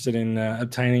interested in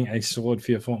obtaining a sword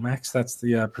for your Fort Max, that's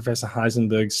the Professor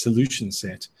Heisenberg solution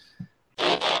set.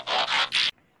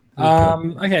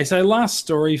 Okay, so last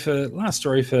story for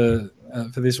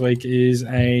this week is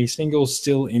a single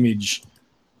still image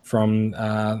from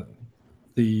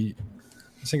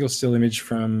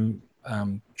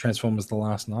Transformers: The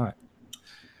Last Night.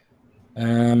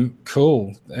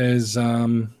 Cool. Is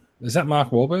that Mark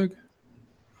Wahlberg?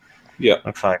 Yeah.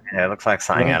 Looks like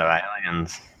something out of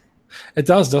Aliens. It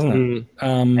does, doesn't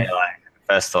it?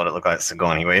 First thought it looked like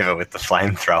Sigourney Weaver with the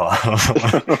flamethrower.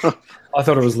 I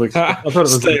thought it was Luke. I thought it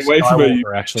was Stay Luke away from me,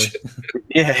 Skywalker, actually.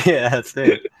 yeah, that's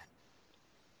it.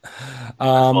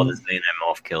 Before the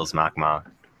Xenomorph kills Mark.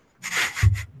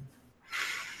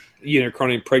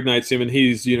 Unicron impregnates him, and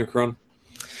he's Unicron.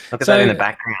 Look at that in the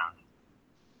background.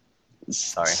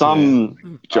 Sorry.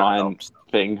 Some giant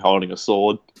thing holding a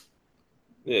sword.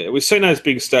 Yeah, we've seen those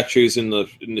big statues in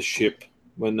the ship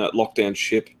when that lockdown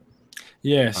ship.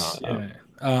 Yes. So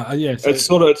it's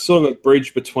sort of a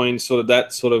bridge between sort of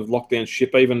that sort of lockdown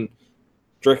ship. Even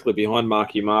directly behind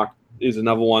Marky Mark is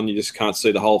another one. You just can't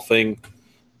see the whole thing,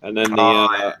 and then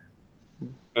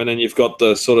and then you've got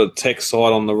the sort of tech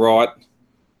side on the right.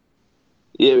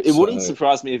 Yeah, it wouldn't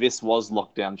surprise me if this was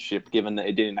lockdown ship, given that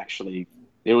it didn't actually.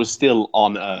 It was still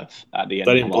on Earth at the end.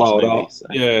 They didn't blow it movie, up. So.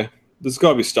 Yeah, there's got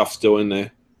to be stuff still in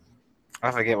there.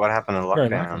 I forget what happened to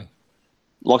Lockdown.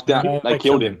 Lockdown, they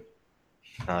killed him.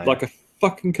 No. Like a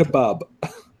fucking kebab.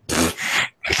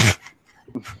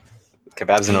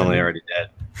 Kebabs are normally already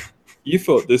dead. You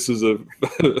thought this was a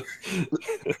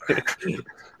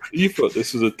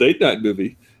date night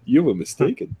movie. You were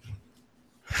mistaken.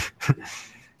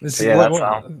 This Yeah, what,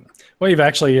 that's what you've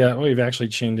actually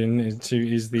tuned in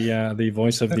to is the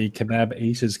voice of the Kebab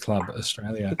Eaters Club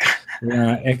Australia.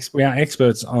 We are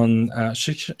experts on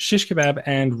shish kebab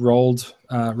and rolled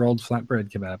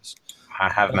flatbread kebabs. I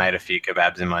have made a few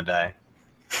kebabs in my day.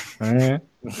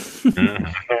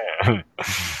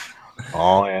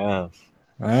 Oh yeah. Oh yeah.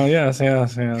 Oh yes.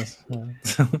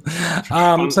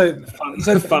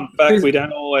 Fun fact: we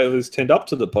don't always tend up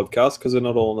to the podcast because they're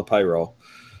not all on the payroll.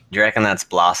 Do you reckon that's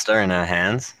Blaster in her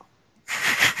hands?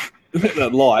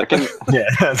 That light. Yeah.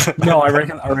 No, I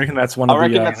reckon that's one of I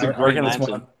reckon the. that's a I reckon Green that's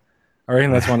one. Lantern. I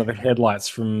reckon that's one of the headlights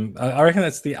from. I reckon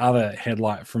that's the other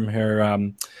headlight from her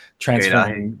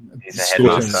transforming. He's a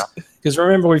headmaster. Because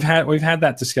remember, we've had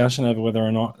that discussion over whether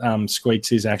or not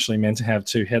Squeaks is actually meant to have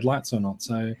two headlights or not.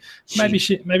 So maybe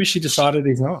she decided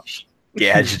he's not.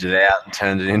 Gadgeted it out and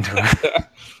turned it into a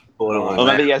borderline. Or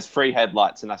maybe he has 3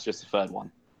 headlights and that's just the third one.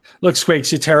 Look,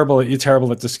 Squeaks, you're terrible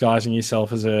at disguising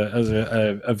yourself as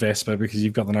a Vespa because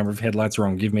you've got the number of headlights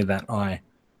wrong. Give me that eye.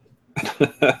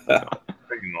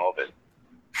 Pretty morbid.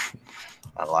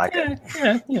 I like it.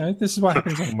 Yeah, this is what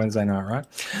happens on Wednesday night,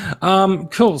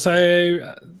 right? Cool.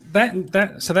 So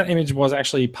that image was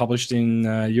actually published in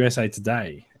USA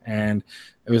Today, and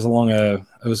it was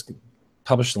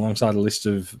published alongside a list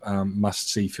of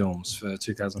must-see films for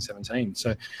 2017.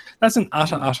 So that's an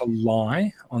utter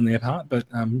lie on their part, but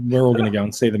we're all going to go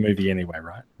and see the movie anyway,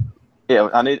 right? Yeah,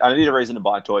 I need a reason to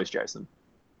buy toys, Jason.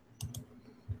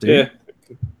 Do you? Yeah.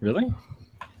 Really?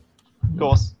 Of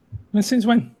course. And since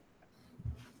when?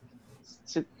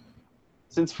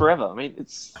 Since forever. I mean,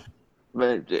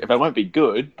 they won't be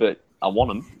good, but I want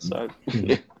them. So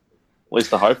yeah. At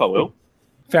least I hope I will.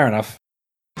 Fair enough.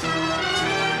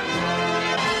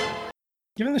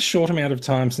 Given the short amount of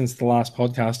time since the last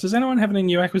podcast, does anyone have any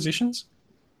new acquisitions?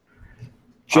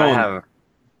 John.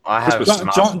 I have.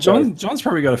 John's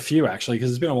probably got a few actually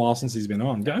because it's been a while since he's been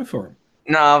on. Go for him.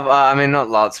 No, I mean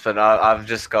not lots, but I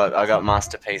got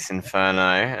Masterpiece Inferno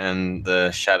and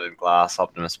the Shattered Glass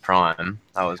Optimus Prime.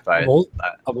 That was both.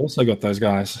 I've also got those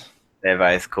guys. They're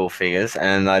both cool figures,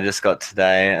 and I just got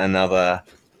today another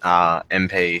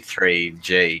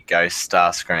MP3G Ghost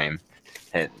Starscream.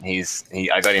 I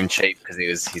got him cheap because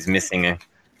he's missing a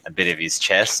bit of his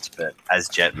chest, but as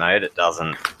jet mode, it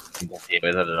doesn't interfere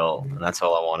with it at all, and that's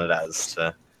all I wanted as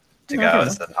to go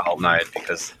as the alt mode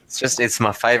because it's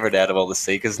my favorite out of all the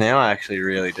Seekers now. I actually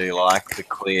really do like the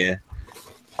clear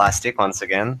plastic. Once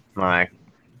again, I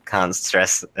can't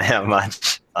stress how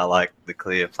much I like the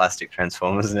clear plastic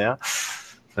Transformers now.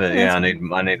 But yeah, I need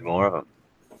more of them.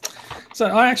 So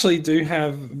I actually do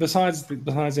have besides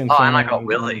Inferno. Oh, and I got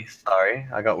Willy. Sorry,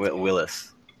 I got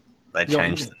Willis. They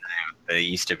changed the name, but he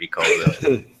used to be called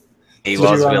Willy. He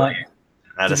was Willy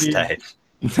at a stage.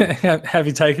 Have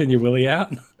you taken your Willy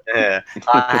out? Yeah,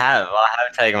 I have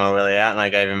taken my Willy out, and I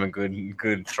gave him a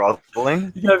good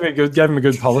throttling. You gave him a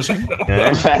good polishing.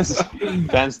 Yeah.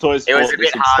 Fans Toys. It was a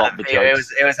bit hard.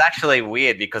 It was actually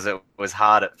weird because it was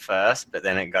hard at first, but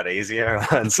then it got easier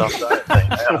and softer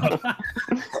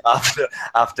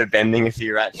after bending a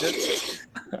few ratchets.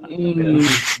 But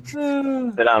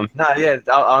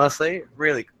honestly,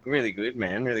 really good,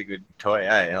 man. Really good toy.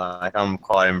 Like I'm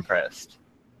quite impressed.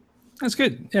 That's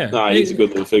good. Yeah. No, he's a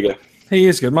good little figure. He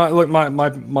is good.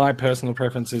 My personal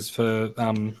preference is for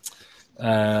Gundog,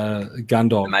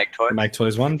 the Make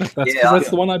Toys one, but that's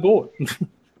the one I bought.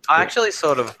 I actually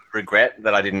sort of regret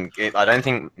that I didn't get. I don't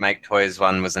think Make Toys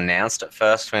one was announced at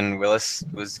first when Willis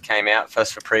came out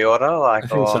first for pre-order.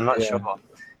 I'm not sure.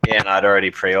 Yeah, and I'd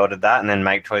already pre-ordered that, and then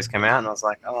Make Toys came out, and I was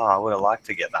like, oh, I would have liked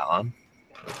to get that one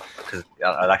because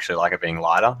I'd actually like it being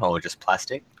lighter or just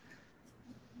plastic.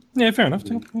 Yeah, fair enough.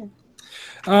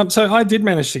 So I did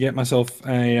manage to get myself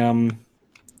a. I'm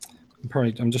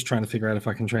just trying to figure out if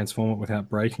I can transform it without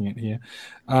breaking it here.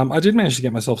 I did manage to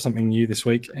get myself something new this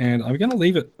week, and I'm going to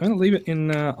leave it. I'm going to leave it in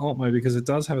alt mode because it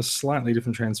does have a slightly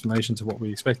different transformation to what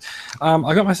we expect.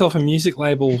 I got myself a music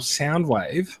label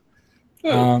Soundwave,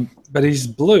 but he's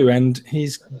blue, and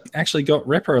he's actually got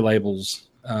repro labels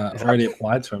already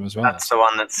applied to him as well. That's the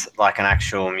one that's like an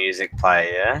actual music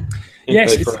player, yeah?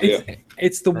 Yes,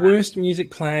 it's the worst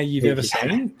music player you've ever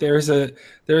seen. There is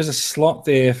a slot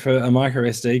there for a micro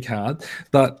SD card,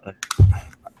 but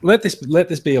let this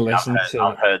be a lesson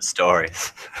I've heard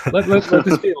stories. let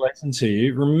this be a lesson to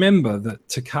you. Remember that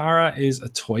Takara is a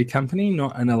toy company,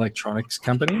 not an electronics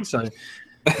company. So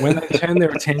when they turn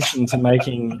their attention to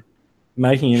making an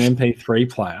MP3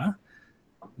 player,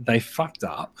 they fucked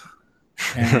up.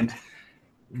 And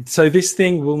so this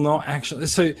thing will not actually.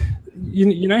 So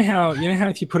you know how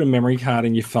if you put a memory card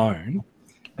in your phone,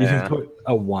 you can put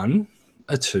a 1,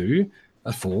 a 2,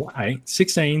 4, 8,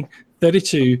 16,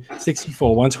 32,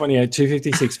 64, 128,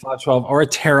 256, 512, or a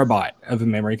terabyte of a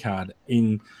memory card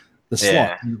in the slot.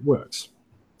 Yeah. And it works.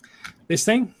 This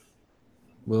thing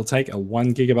will take a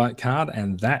 1 gigabyte card,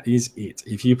 and that is it.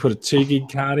 If you put a 2 gig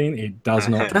card in, it does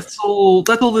not. That's all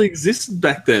that existed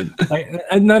back then.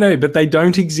 No, but they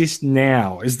don't exist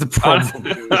now. Is the problem?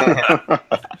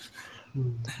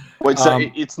 Wait, so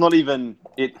it's not even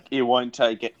it. It won't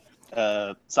take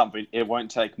something. It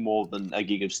won't take more than a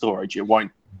gig of storage.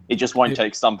 It just won't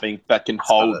take something that can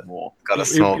hold more. Got a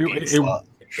small gig slot.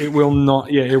 It will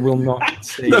not. Yeah, it will not.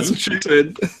 That's what she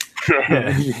said.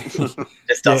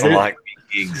 Just doesn't like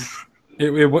big gigs.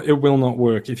 It will not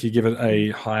work if you give it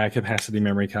a higher capacity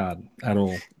memory card at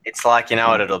all. It's like, you know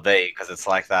what it'll be, because it's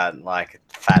like that, like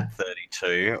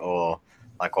FAT32 or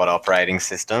like what operating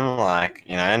system, like,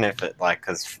 you know, and if it like,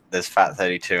 because there's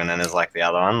FAT32 and then there's like the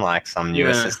other one, like some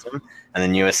newer system, and the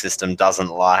newer system doesn't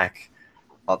like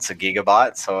lots of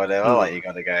gigabytes or whatever. Like you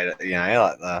got to go to, you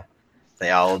know, like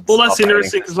the old. Well, that's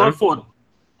interesting because system.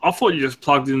 I thought you just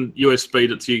plugged in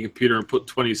USB to your computer and put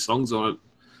 20 songs on it,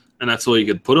 and that's all you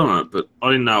could put on it. But I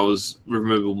didn't know it was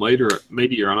removable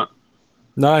media on it.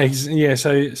 No, yeah.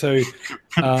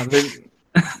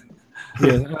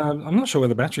 I'm not sure where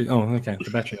the battery. Oh, okay.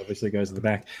 The battery obviously goes at the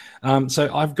back.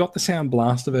 So I've got the Sound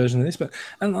Blaster version of this, but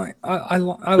I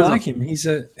like him. He's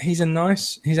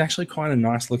actually quite a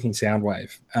nice looking sound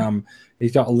wave.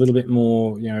 He's got a little bit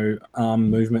more, arm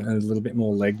movement and a little bit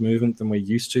more leg movement than we're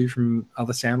used to from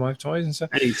other Soundwave toys and stuff.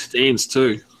 And he stands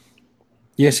too.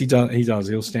 Yes, he does. He does.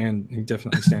 He'll stand. He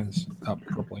definitely stands up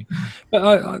properly. But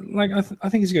I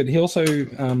think he's good. He also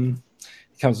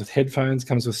comes with headphones.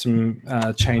 Comes with some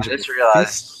change. I just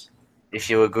realised if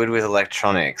you were good with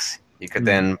electronics, you could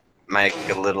then make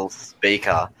a little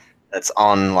speaker that's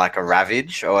on like a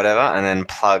Ravage or whatever, and then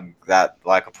plug that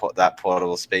like that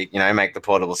portable speaker. Make the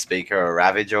portable speaker a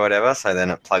Ravage or whatever. So then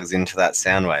it plugs into that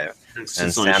Soundwave, and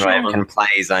Soundwave can play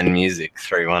his own music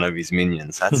through one of his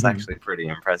minions. That's actually pretty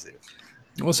impressive.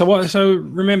 Well, so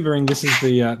remembering this is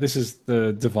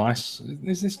the device.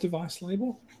 Is this device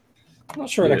label? I'm not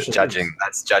sure. That's judging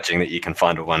that you can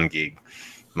find a 1 gig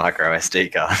micro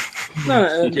SD card.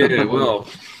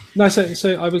 No, so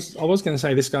I was going to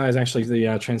say this guy is actually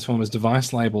the Transformers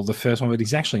device label, the first one, but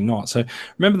he's actually not. So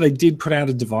remember, they did put out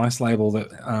a device label that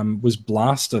was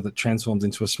Blaster, that transformed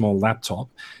into a small laptop,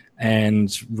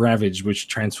 and Ravage, which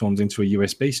transformed into a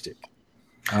USB stick.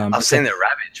 I've seen the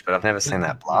Ravage, but I've never seen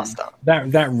that Blaster.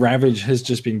 That Ravage has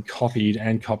just been copied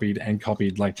and copied and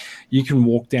copied. Like, you can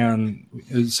walk down.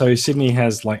 So Sydney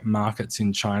has like markets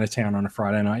in Chinatown on a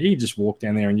Friday night. You can just walk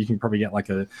down there and you can probably get like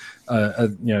a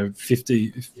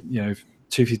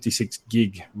 256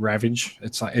 gig Ravage.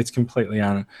 It's completely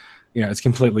it's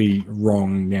completely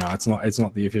wrong now. It's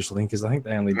not the official thing, because I think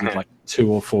they only did like 2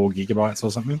 or 4 gigabytes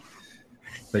or something.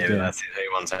 But that's it. Who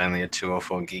wants only a 2 or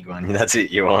 4 gig one? That's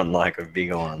it. You want like a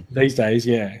bigger one these days,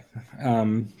 yeah.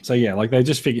 Like they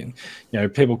just figured,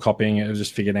 people copying it have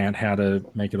just figured out how to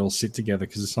make it all sit together,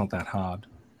 because it's not that hard.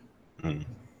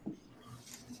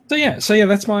 So yeah,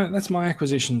 that's my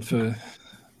acquisition for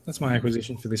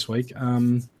this week.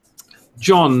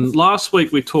 John, last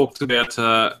week we talked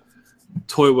about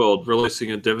Toy World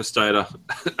releasing a Devastator,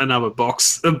 another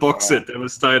box set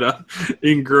Devastator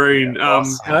in green.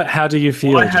 How do you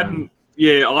feel? I hadn't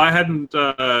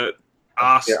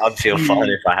asked. Yeah, I'd feel fine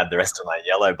if I had the rest of my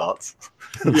yellow bots.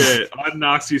 Yeah, I hadn't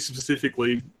asked you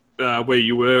specifically where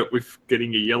you were with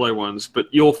getting your yellow ones, but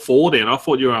you're 4 down. I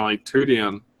thought you were only 2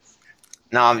 down.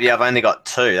 No, I've only got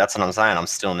 2. That's what I'm saying. I'm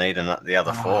still needing the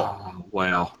other 4. Oh,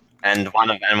 wow. And one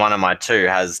of my 2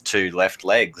 has 2 left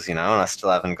legs, and I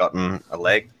still haven't gotten a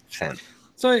leg sent.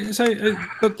 So,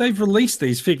 but they've released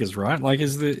these figures, right? Like,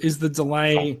 is the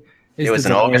delay? It was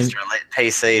an August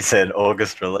release. PC said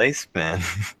August release, man.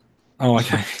 Oh,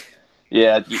 okay.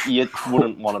 Yeah, you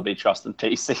wouldn't want to be trusting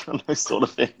PC on those sort of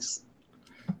things.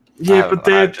 Yeah, but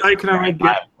they can only get.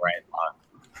 I have great luck.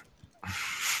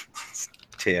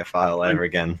 TFI all over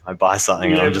again. I buy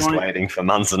something and I'm just waiting for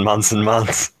months and months and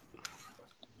months.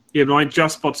 Yeah, my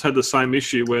JustBots had the same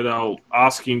issue where they were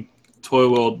asking Toy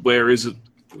World, where is it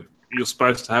you're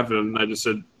supposed to have it, and they just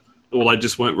said, or they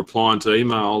just weren't replying to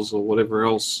emails or whatever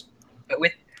else. But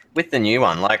with the new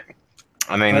one, like,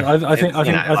 I mean,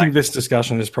 I think this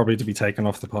discussion is probably to be taken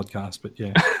off the podcast, but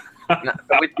yeah.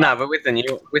 but with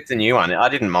the new one, I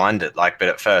didn't mind it. Like, but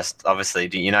at first,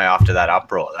 obviously, after that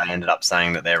uproar, they ended up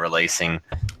saying that they're releasing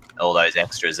all those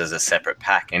extras as a separate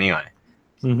pack anyway.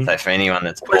 Mm-hmm. So for anyone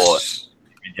that's bought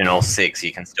original 6,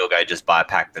 you can still go just buy a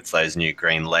pack that's those new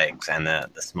green legs and the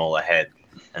smaller head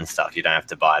and stuff. You don't have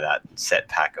to buy that set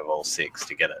pack of all 6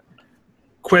 to get it.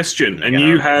 Question, and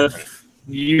you have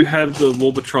the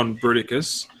Warbotron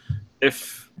Bruticus.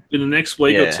 If in the next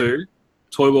week or two,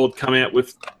 Toy World come out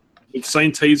with, we've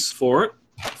seen teas for it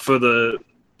for the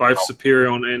both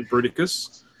Superion and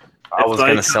Bruticus. I was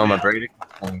going to sell my Bruticus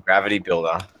and Gravity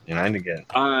Builder, to get.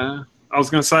 I was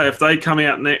going to say, if they come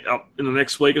out in the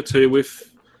next week or two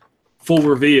with full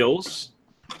reveals,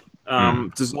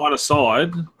 design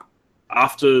aside,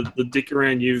 after the dick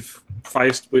around you've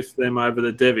faced with them over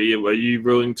the Devi, are you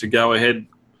willing to go ahead?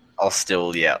 I'll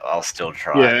still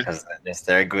try because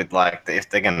they're good. Like, if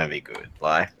they're going to be good,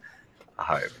 like, I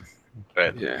hope.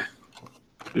 But yeah,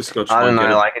 I don't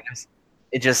know. Like,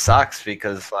 it just sucks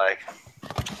because, like,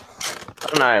 I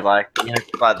don't know. Like,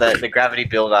 like the Gravity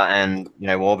Builder and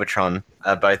Warbotron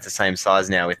are both the same size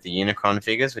now with the Unicron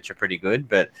figures, which are pretty good.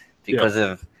 But because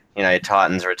of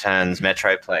Titans Returns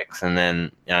Metroplex, and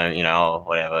then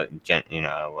whatever,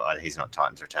 he's not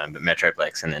Titans Return, but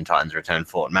Metroplex, and then Titans Return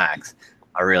Fort Max.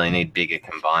 I really need bigger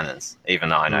combiners, even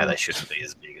though I know they shouldn't be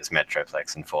as big as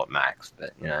Metroplex and Fort Max.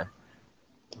 But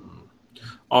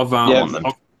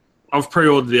I've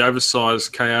pre-ordered the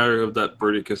oversized KO of that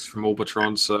Bruticus from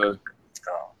Orbitron, so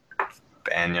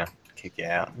ban you, kick you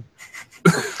out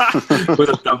with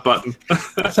a dump button.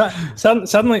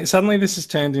 Suddenly, this has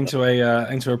turned into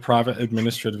a private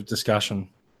administrative discussion.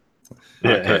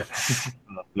 Yeah.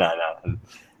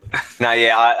 No,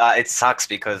 it sucks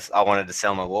because I wanted to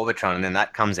sell my Warbotron, and then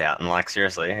that comes out, and like,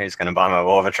 seriously, who's going to buy my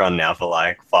Warbotron now for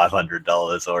like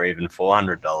 $500 or even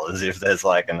 $400 if there's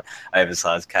like an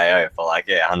oversized KO for like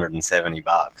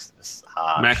 $170? It's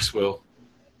hard. Max will.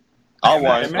 I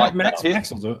won't. Max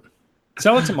will do it.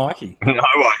 Sell it to Mikey. No,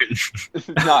 I won't.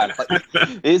 No, but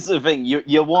here's the thing: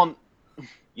 you want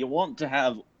to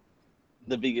have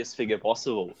the biggest figure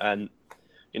possible, and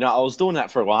I was doing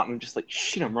that for a while, and I'm just like,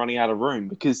 shit, I'm running out of room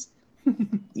because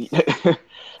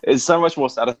it's so much more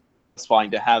satisfying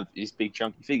to have these big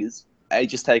chunky figures. They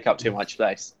just take up too much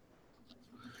space.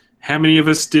 How many of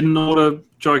us didn't order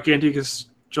Giganticus?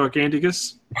 I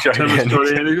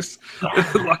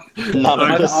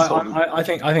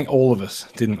think all of us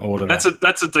didn't order that.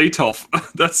 That's a DTOF.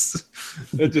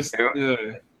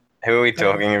 Who are we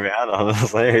talking about?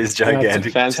 Honestly, who's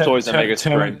Giganticus? Fans Toys Omega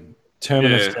Screen.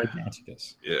 Terminus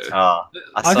Giganticus. Yeah.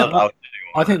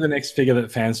 I think the next figure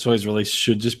that Fans Toys release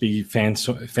should just be Fans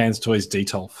Toys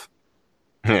Detolf.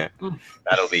 Yeah,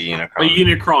 that'll be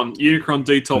Unicron. Unicron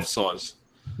Detolf size.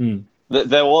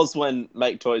 There was when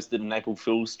Make Toys did an April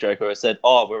Fool's joke where it said,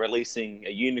 "Oh, we're releasing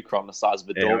a Unicron the size of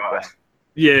a doorway." Right.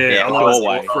 Yeah,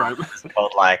 doorway. It's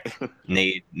called like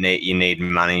you need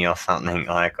money or something,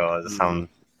 like, or some.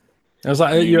 It was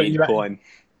like you need coin.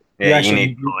 Yeah, you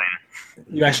need coin.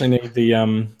 You actually need the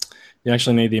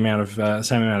amount of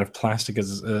same amount of plastic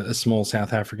as a small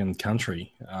South African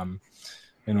country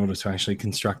in order to actually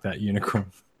construct that Unicron.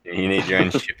 You need your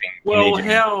own shipping. Well,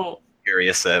 how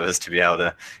courier service to be able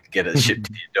to get it shipped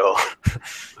to your door.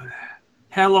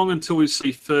 How long until we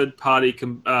see third-party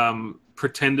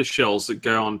pretender shells that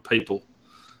go on people?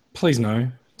 Please no.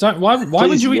 Don't. Why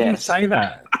would you even say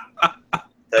that?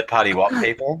 Third-party what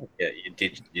people? Yeah, you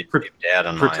dipped out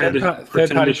on third-party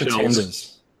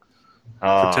pretenders.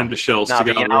 Pretender shells to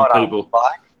go on people.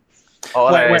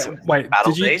 Wait.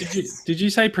 Did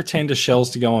you say pretender shells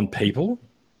to go on people?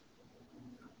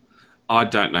 I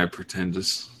don't know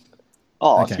pretenders.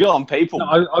 Oh, okay. To go on people. No,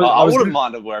 I wouldn't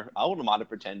mind a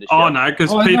pretender shell. Oh no, because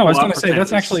people. No, I was going to say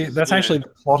that's actually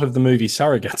the plot of the movie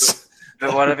Surrogates.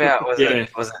 But what about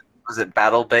was it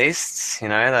Battle Beasts?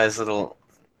 Those little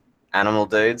animal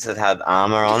dudes that had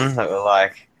armor on that were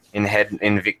like in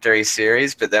Victory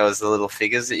series, but there was the little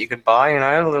figures that you could buy.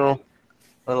 Little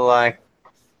like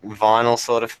vinyl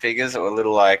sort of figures that were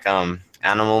little like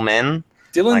animal men.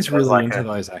 Dylan's really into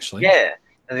those actually.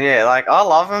 Yeah, like I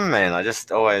love them, man. I just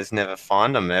always never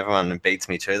find them. Everyone beats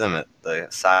me to them at the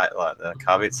site, like the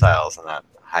car boot sales, and I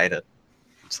hate it.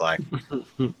 It's like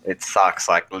it sucks.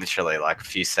 Like literally, like a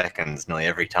few seconds, nearly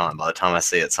every time. By the time I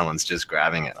see it, someone's just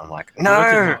grabbing it. I'm like,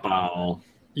 no.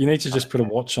 You need to just put a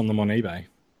watch on them on eBay.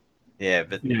 Yeah,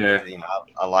 but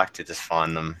I like to just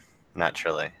find them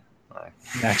naturally. Like,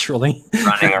 naturally,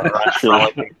 running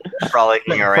around,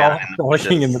 frolicking around,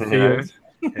 frolicking in the field.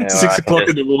 Yeah, 6 o'clock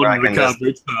in the morning in the car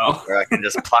boot style. Where I can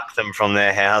just pluck them from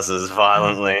their houses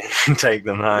violently and take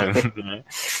them home.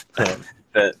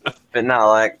 But no,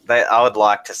 like I would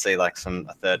like to see like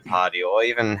a third party or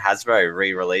even Hasbro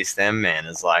re-release them, man,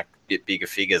 as like bit bigger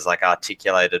figures, like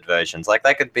articulated versions. Like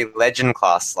they could be legend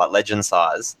class, like legend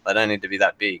size. They don't need to be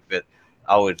that big, but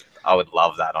I would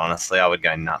love that. Honestly, I would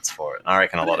go nuts for it. I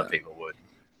reckon a lot of people would.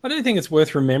 I do think it's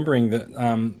worth remembering that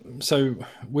So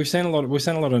we've seen a lot of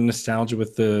nostalgia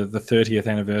with the 30th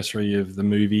anniversary of the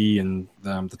movie and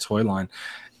the toy line.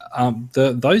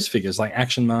 Those figures like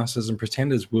Action Masters and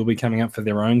Pretenders will be coming up for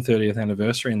their own 30th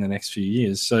anniversary in the next few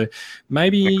years. So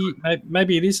maybe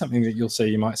it is something that you'll see.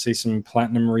 You might see some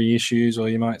platinum reissues, or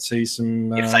you might see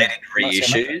some. If they did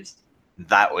reissues,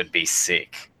 that would be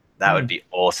sick. That would be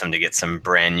awesome to get some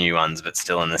brand new ones, but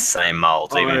still in the same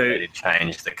mold, even if they did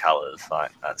change the colours.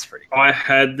 Like, that's pretty cool. I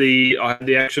had the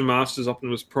Action Masters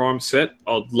Optimus Prime set.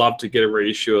 I'd love to get a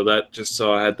reissue of that, just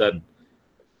so I had that.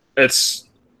 It's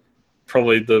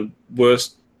probably the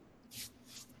worst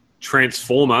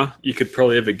Transformer you could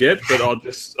probably ever get, but I'd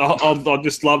just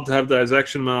love to have those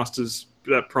Action Masters,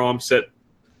 that Prime set.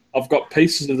 I've got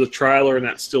pieces of the trailer and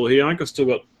that's still here. I think I've still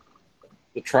got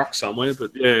the truck somewhere, but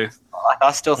yeah. Like,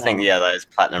 I still think those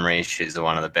platinum reissues are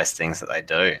one of the best things that they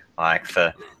do. Like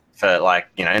for like,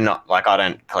 you know, not like I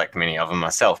don't collect many of them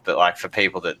myself, but like for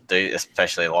people that do,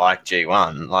 especially like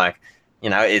G1, like, you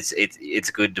know,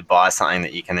 it's good to buy something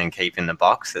that you can then keep in the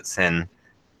box that's then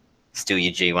still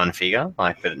your G1 figure,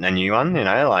 like a new one, you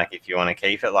know, like if you want to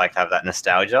keep it, like have that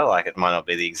nostalgia, like it might not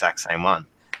be the exact same one,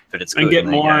 but it's good. And get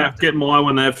my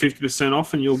when they have 50%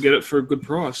 off, and you'll get it for a good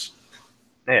price.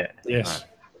 Yeah. Yes.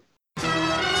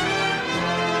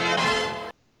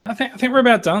 I think we're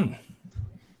about done.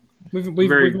 We've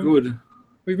good.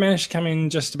 We've managed to come in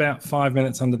just about 5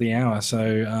 minutes under the hour,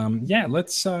 so yeah,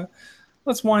 let's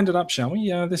wind it up, shall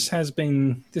we? This has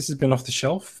been Off the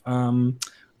Shelf.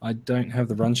 I don't have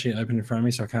the run sheet open in front of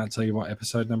me, so I can't tell you what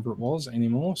episode number it was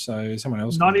anymore. So someone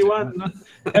else. 91.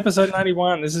 Episode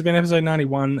 91. This has been episode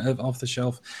 91 of Off the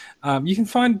Shelf. You can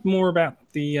find more about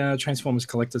the Transformers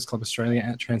Collectors Club Australia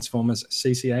at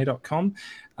transformerscca.com.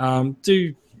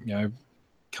 Do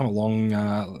come along,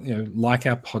 like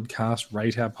our podcast,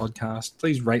 rate our podcast.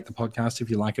 Please rate the podcast if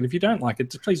you like it. If you don't like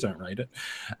it, please don't rate it.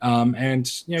 And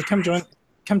come join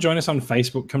us on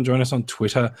Facebook. Come join us on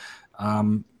Twitter.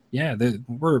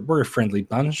 We're a friendly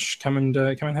bunch. Come and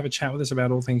have a chat with us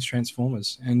about all things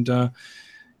Transformers. And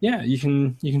you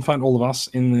can find all of us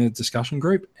in the discussion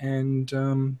group. And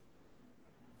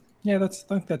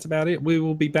that's about it. We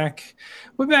will be back.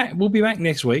 We'll be back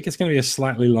next week. It's going to be a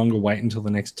slightly longer wait until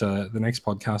the next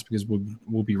podcast, because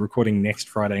we'll be recording next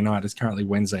Friday night. It's currently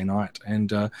Wednesday night, and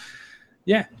so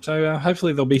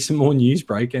hopefully there'll be some more news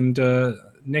break. And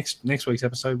next week's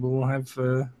episode we'll have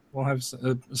a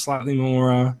slightly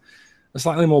more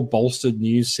bolstered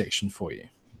news section for you.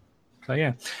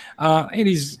 So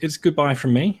it's goodbye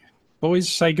from me. Boys,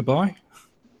 say goodbye.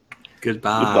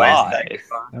 Goodbye.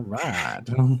 All right.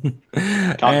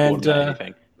 Can't coordinate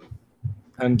anything.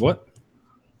 And what?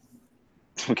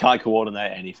 We can't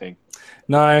coordinate anything.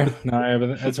 No,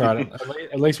 but that's all right.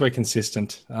 At least we're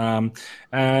consistent.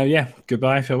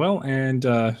 Goodbye, farewell, and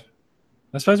I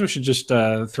suppose we should just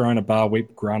throw in a bar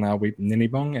weep, grana weep, ninny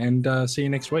bong, and see you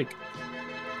next week.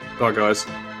 Bye, guys.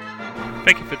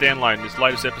 Thank you for downloading this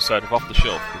latest episode of Off the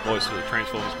Shelf, the voice of the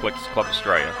Transformers Collectors Club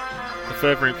Australia. For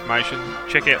further information,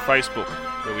 check out Facebook,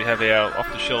 where we have our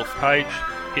Off the Shelf page,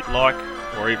 hit like,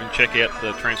 or even check out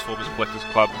the Transformers Collectors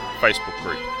Club Facebook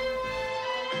group.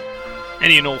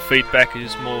 Any and all feedback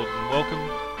is more than welcome.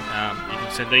 You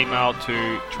can send email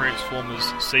to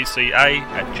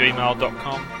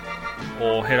transformerscca@gmail.com,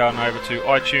 or head on over to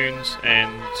iTunes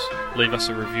and leave us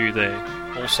a review there.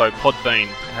 Also, Podbean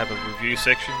have a review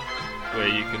section where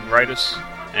you can rate us,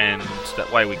 and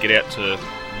that way we get out to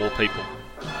more people.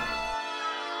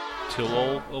 Till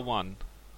all are one.